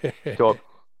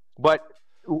 But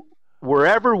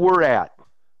wherever we're at,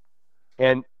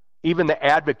 and even the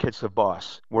advocates of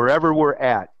Boss, wherever we're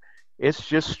at, it's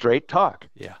just straight talk.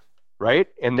 Yeah. Right?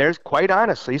 And there's, quite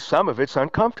honestly, some of it's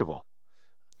uncomfortable.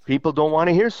 People don't want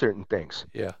to hear certain things.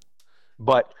 Yeah.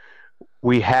 But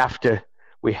we have to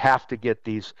get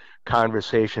these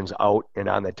conversations out and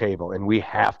on the table, and we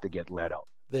have to get let out.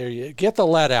 There you get the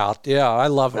let out. Yeah, I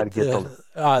love it.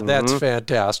 That's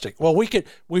fantastic. Well, we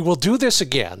will do this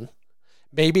again,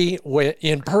 maybe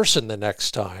in person the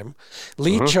next time.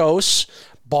 Lee Chose,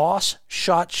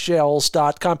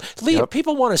 BossShotShells.com. Lee, if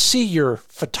people want to see your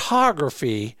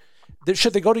photography,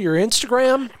 should they go to your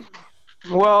Instagram?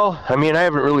 Well, I mean, I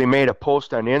haven't really made a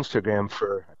post on Instagram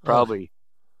for probably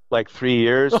like 3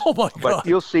 years, Oh my but God.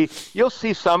 you'll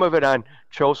see some of it on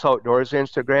Chose Outdoors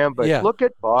Instagram. But Yeah. look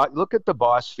at the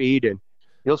Boss feed, and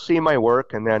you'll see my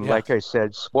work. And then, Yeah. like I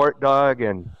said, Sport Dog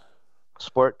and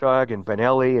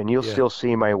Vanelli, and you'll Yeah. still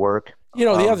see my work. The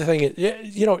other thing is,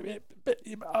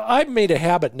 I've made a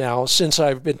habit now since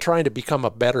I've been trying to become a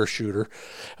better shooter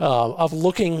of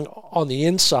looking on the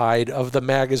inside of the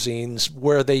magazines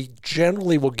where they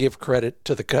generally will give credit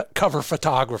to the cover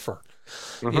photographer.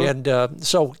 Mm-hmm. And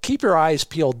so keep your eyes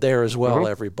peeled there as well,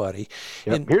 everybody.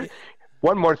 Yep. And Here,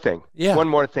 one more thing. yeah, One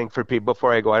more thing for people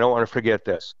before I go. I don't want to forget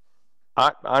this.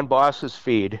 On Boss's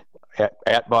feed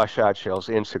at Boss Shot Shells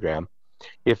Instagram,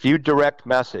 if you direct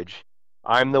message,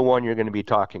 I'm the one you're going to be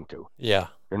talking to. yeah,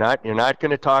 You're not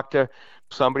going to talk to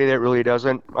somebody that really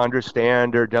doesn't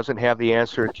understand or doesn't have the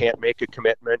answer, can't make a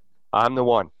commitment. I'm the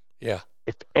one. yeah,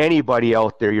 If anybody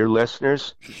out there, your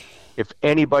listeners, if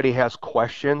anybody has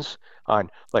questions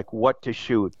on like what to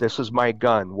shoot, this is my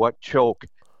gun, what choke,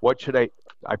 what should I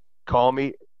call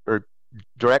me or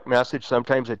direct message.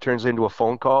 Sometimes it turns into a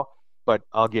phone call, but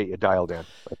I'll get you dialed in.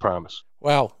 I promise.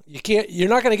 Well, you're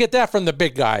not going to get that from the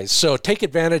big guys. So take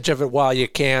advantage of it while you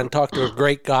can. Talk to a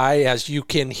great guy, as you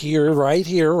can hear,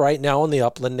 right now on the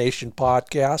Upland Nation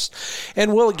podcast.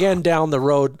 And we'll again down the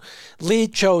road. Lee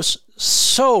Chose,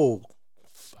 so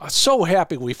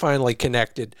happy we finally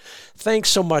connected. Thanks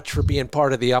so much for being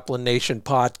part of the Upland Nation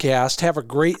podcast. Have a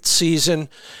great season.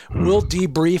 We'll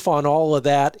debrief on all of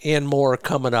that and more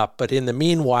coming up. But in the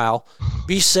meanwhile,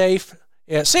 be safe.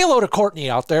 Say hello to Courtney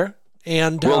out there.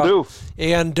 And Will do.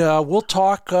 And we'll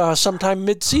talk sometime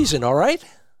mid-season, all right?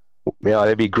 Yeah,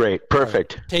 that'd be great.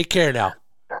 Perfect. Right. Take care now.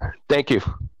 Thank you.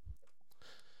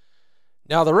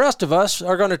 Now, the rest of us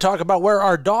are going to talk about where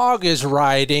our dog is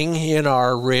riding in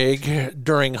our rig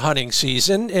during hunting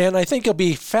season, and I think you'll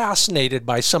be fascinated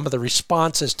by some of the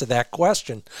responses to that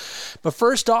question. But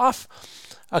first off,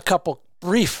 a couple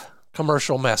brief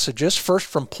commercial messages. First,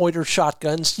 from Pointer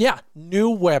Shotguns. Yeah, new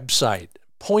website,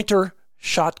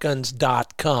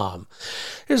 pointershotguns.com.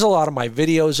 There's a lot of my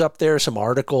videos up there, some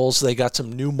articles. They got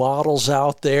some new models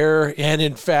out there, and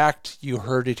in fact, you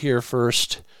heard it here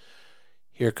first.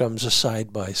 Here comes a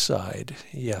side-by-side.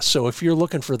 Yeah, so if you're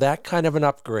looking for that kind of an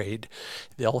upgrade,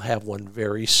 they'll have one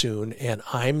very soon, and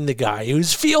I'm the guy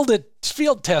who's field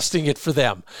testing it for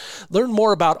them. Learn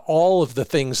more about all of the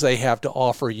things they have to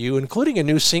offer you, including a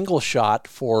new single shot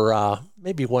for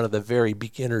maybe one of the very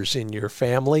beginners in your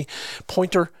family,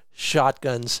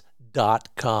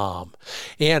 pointershotguns.com.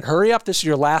 And hurry up, this is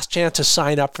your last chance to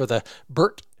sign up for the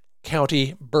Burt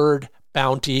County Bird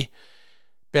Bounty,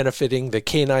 benefiting the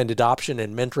Canine Adoption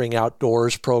and Mentoring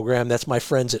Outdoors program. That's my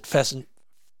friends at Pheasant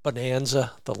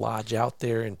Bonanza, the lodge out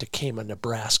there in Tekamah,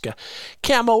 Nebraska.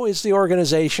 Camo is the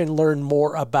organization. Learn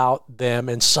more about them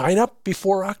and sign up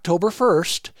before October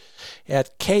 1st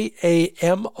at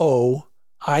KAMOINC.org,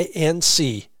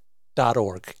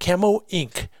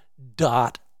 camoinc.org.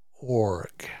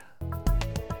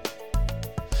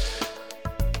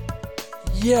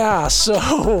 Yeah,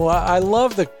 so I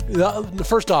love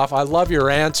first off, I love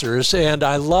your answers, and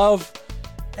I love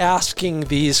asking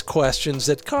these questions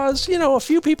that cause, a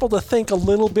few people to think a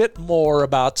little bit more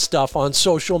about stuff on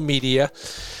social media.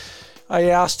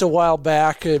 I asked a while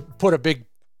back, put a big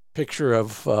picture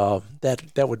of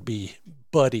that would be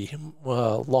Buddy,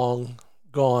 long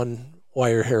gone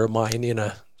wire hair of mine in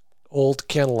a old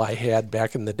kennel I had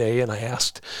back in the day, and I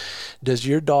asked, does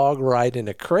your dog ride in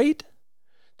a crate?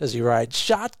 Does he ride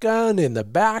shotgun in the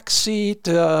back seat?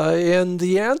 And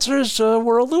the answers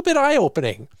were a little bit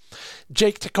eye-opening.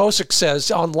 Jake Takosik says,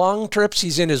 on long trips,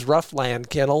 he's in his Roughland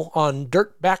kennel. On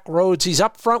dirt back roads, he's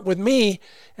up front with me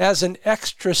as an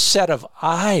extra set of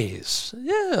eyes.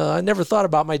 Yeah, I never thought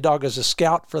about my dog as a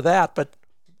scout for that, but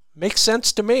makes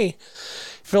sense to me.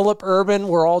 Philip Urban,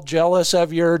 we're all jealous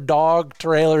of your dog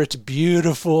trailer. It's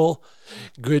beautiful.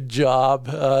 Good job.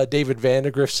 David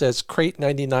Vandergriff says, crate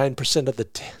 99% of the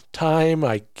time.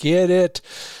 I get it.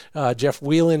 Jeff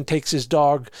Whelan takes his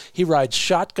dog. He rides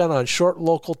shotgun on short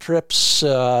local trips,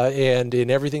 and in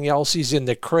everything else, he's in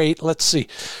the crate. Let's see.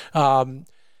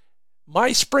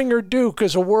 My Springer Duke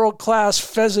is a world-class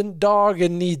pheasant dog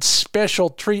and needs special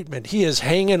treatment. He is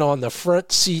hanging on the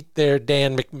front seat there,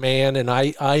 Dan McMahon, and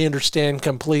I understand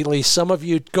completely. Some of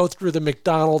you go through the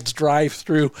McDonald's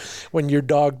drive-thru when your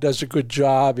dog does a good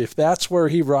job. If that's where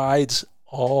he rides,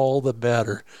 all the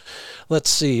better. Let's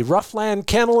see. Roughland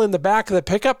Kennel in the back of the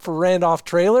pickup for Randolph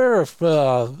Taylor.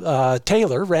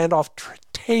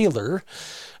 Taylor.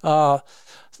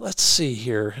 Let's see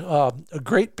here. A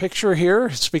great picture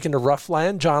here. Speaking of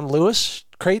Roughland, John Lewis,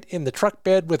 crate in the truck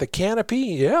bed with a canopy.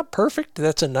 Yeah, perfect.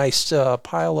 That's a nice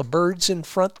pile of birds in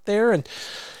front there. And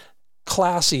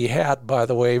classy hat, by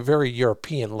the way. Very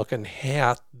European-looking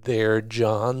hat there,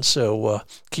 John. So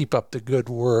keep up the good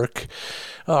work.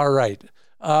 All right.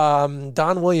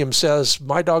 Don Williams says,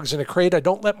 my dog's in a crate. I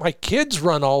don't let my kids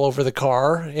run all over the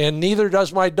car, and neither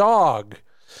does my dog.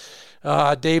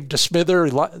 Dave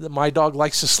DeSmither, my dog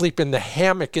likes to sleep in the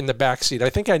hammock in the back seat.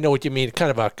 I think I know what you mean, kind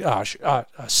of a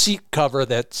seat cover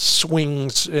that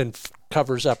swings and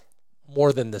covers up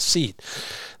more than the seat.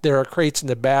 There are crates in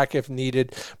the back if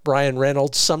needed. Brian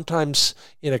Reynolds, sometimes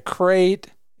in a crate,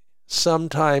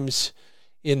 sometimes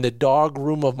in the dog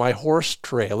room of my horse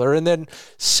trailer. And then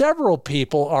several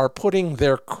people are putting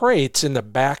their crates in the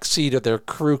back seat of their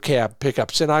crew cab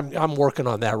pickups. And I'm working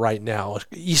on that right now.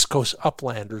 East Coast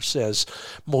Uplander says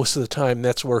most of the time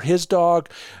that's where his dog,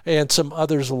 and some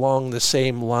others along the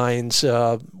same lines.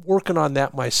 Working on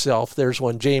that myself. There's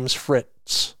one, James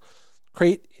Fritz.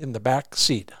 Crate in the back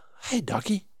seat. Hey,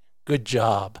 doggy. Good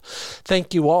job.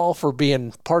 Thank you all for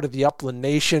being part of the Upland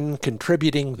Nation,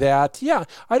 contributing that. Yeah,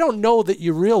 I don't know that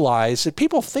you realize that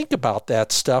people think about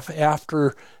that stuff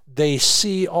after they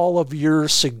see all of your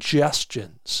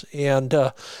suggestions. And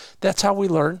that's how we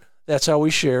learn. That's how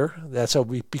we share. That's how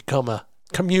we become a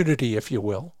community, if you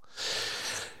will.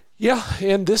 Yeah,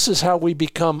 and this is how we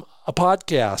become a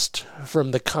podcast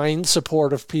from the kind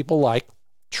support of people like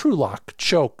TruLock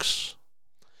Chokes.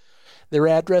 Their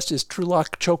address is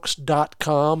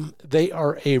trulockchokes.com. They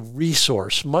are a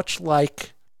resource, much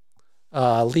like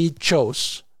Lee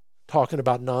Chose, talking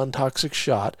about non-toxic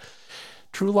shot.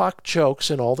 TruLock Chokes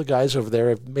and all the guys over there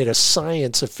have made a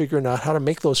science of figuring out how to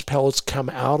make those pellets come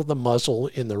out of the muzzle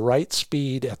in the right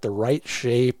speed, at the right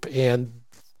shape. And,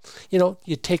 you know,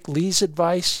 you take Lee's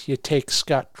advice, you take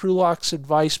Scott TruLock's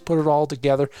advice, put it all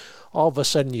together. All of a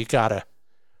sudden, you got a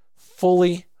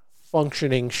fully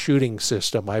functioning shooting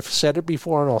system. I've said it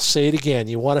before and I'll say it again.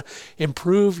 You want to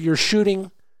improve your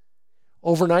shooting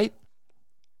overnight?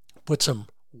 Put some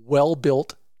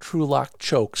well-built TruLock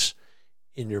chokes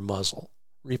in your muzzle.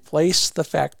 Replace the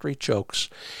factory chokes.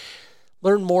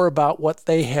 Learn more about what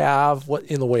they have, what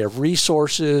in the way of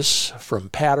resources, from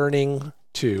patterning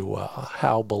to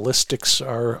how ballistics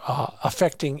are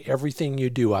affecting everything you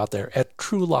do out there at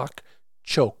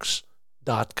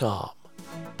trulockchokes.com.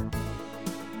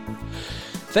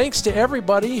 Thanks to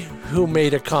everybody who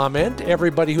made a comment,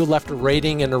 everybody who left a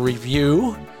rating and a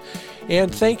review. And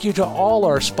thank you to all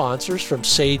our sponsors, from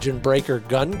Sage and Breaker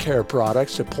Gun Care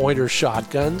Products to Pointer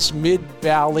Shotguns,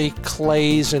 Mid-Valley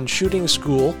Clays and Shooting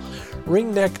School,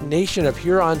 Ringneck Nation of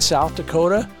Huron, South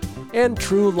Dakota, and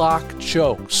TruLock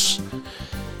Chokes.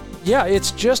 Yeah, it's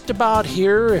just about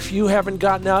here. If you haven't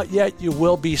gotten out yet, you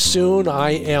will be soon. I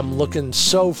am looking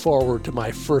so forward to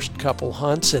my first couple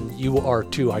hunts, and you are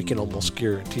too, I can almost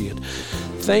guarantee it.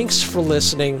 Thanks for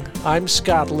listening. I'm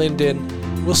Scott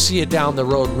Linden. We'll see you down the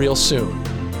road real soon.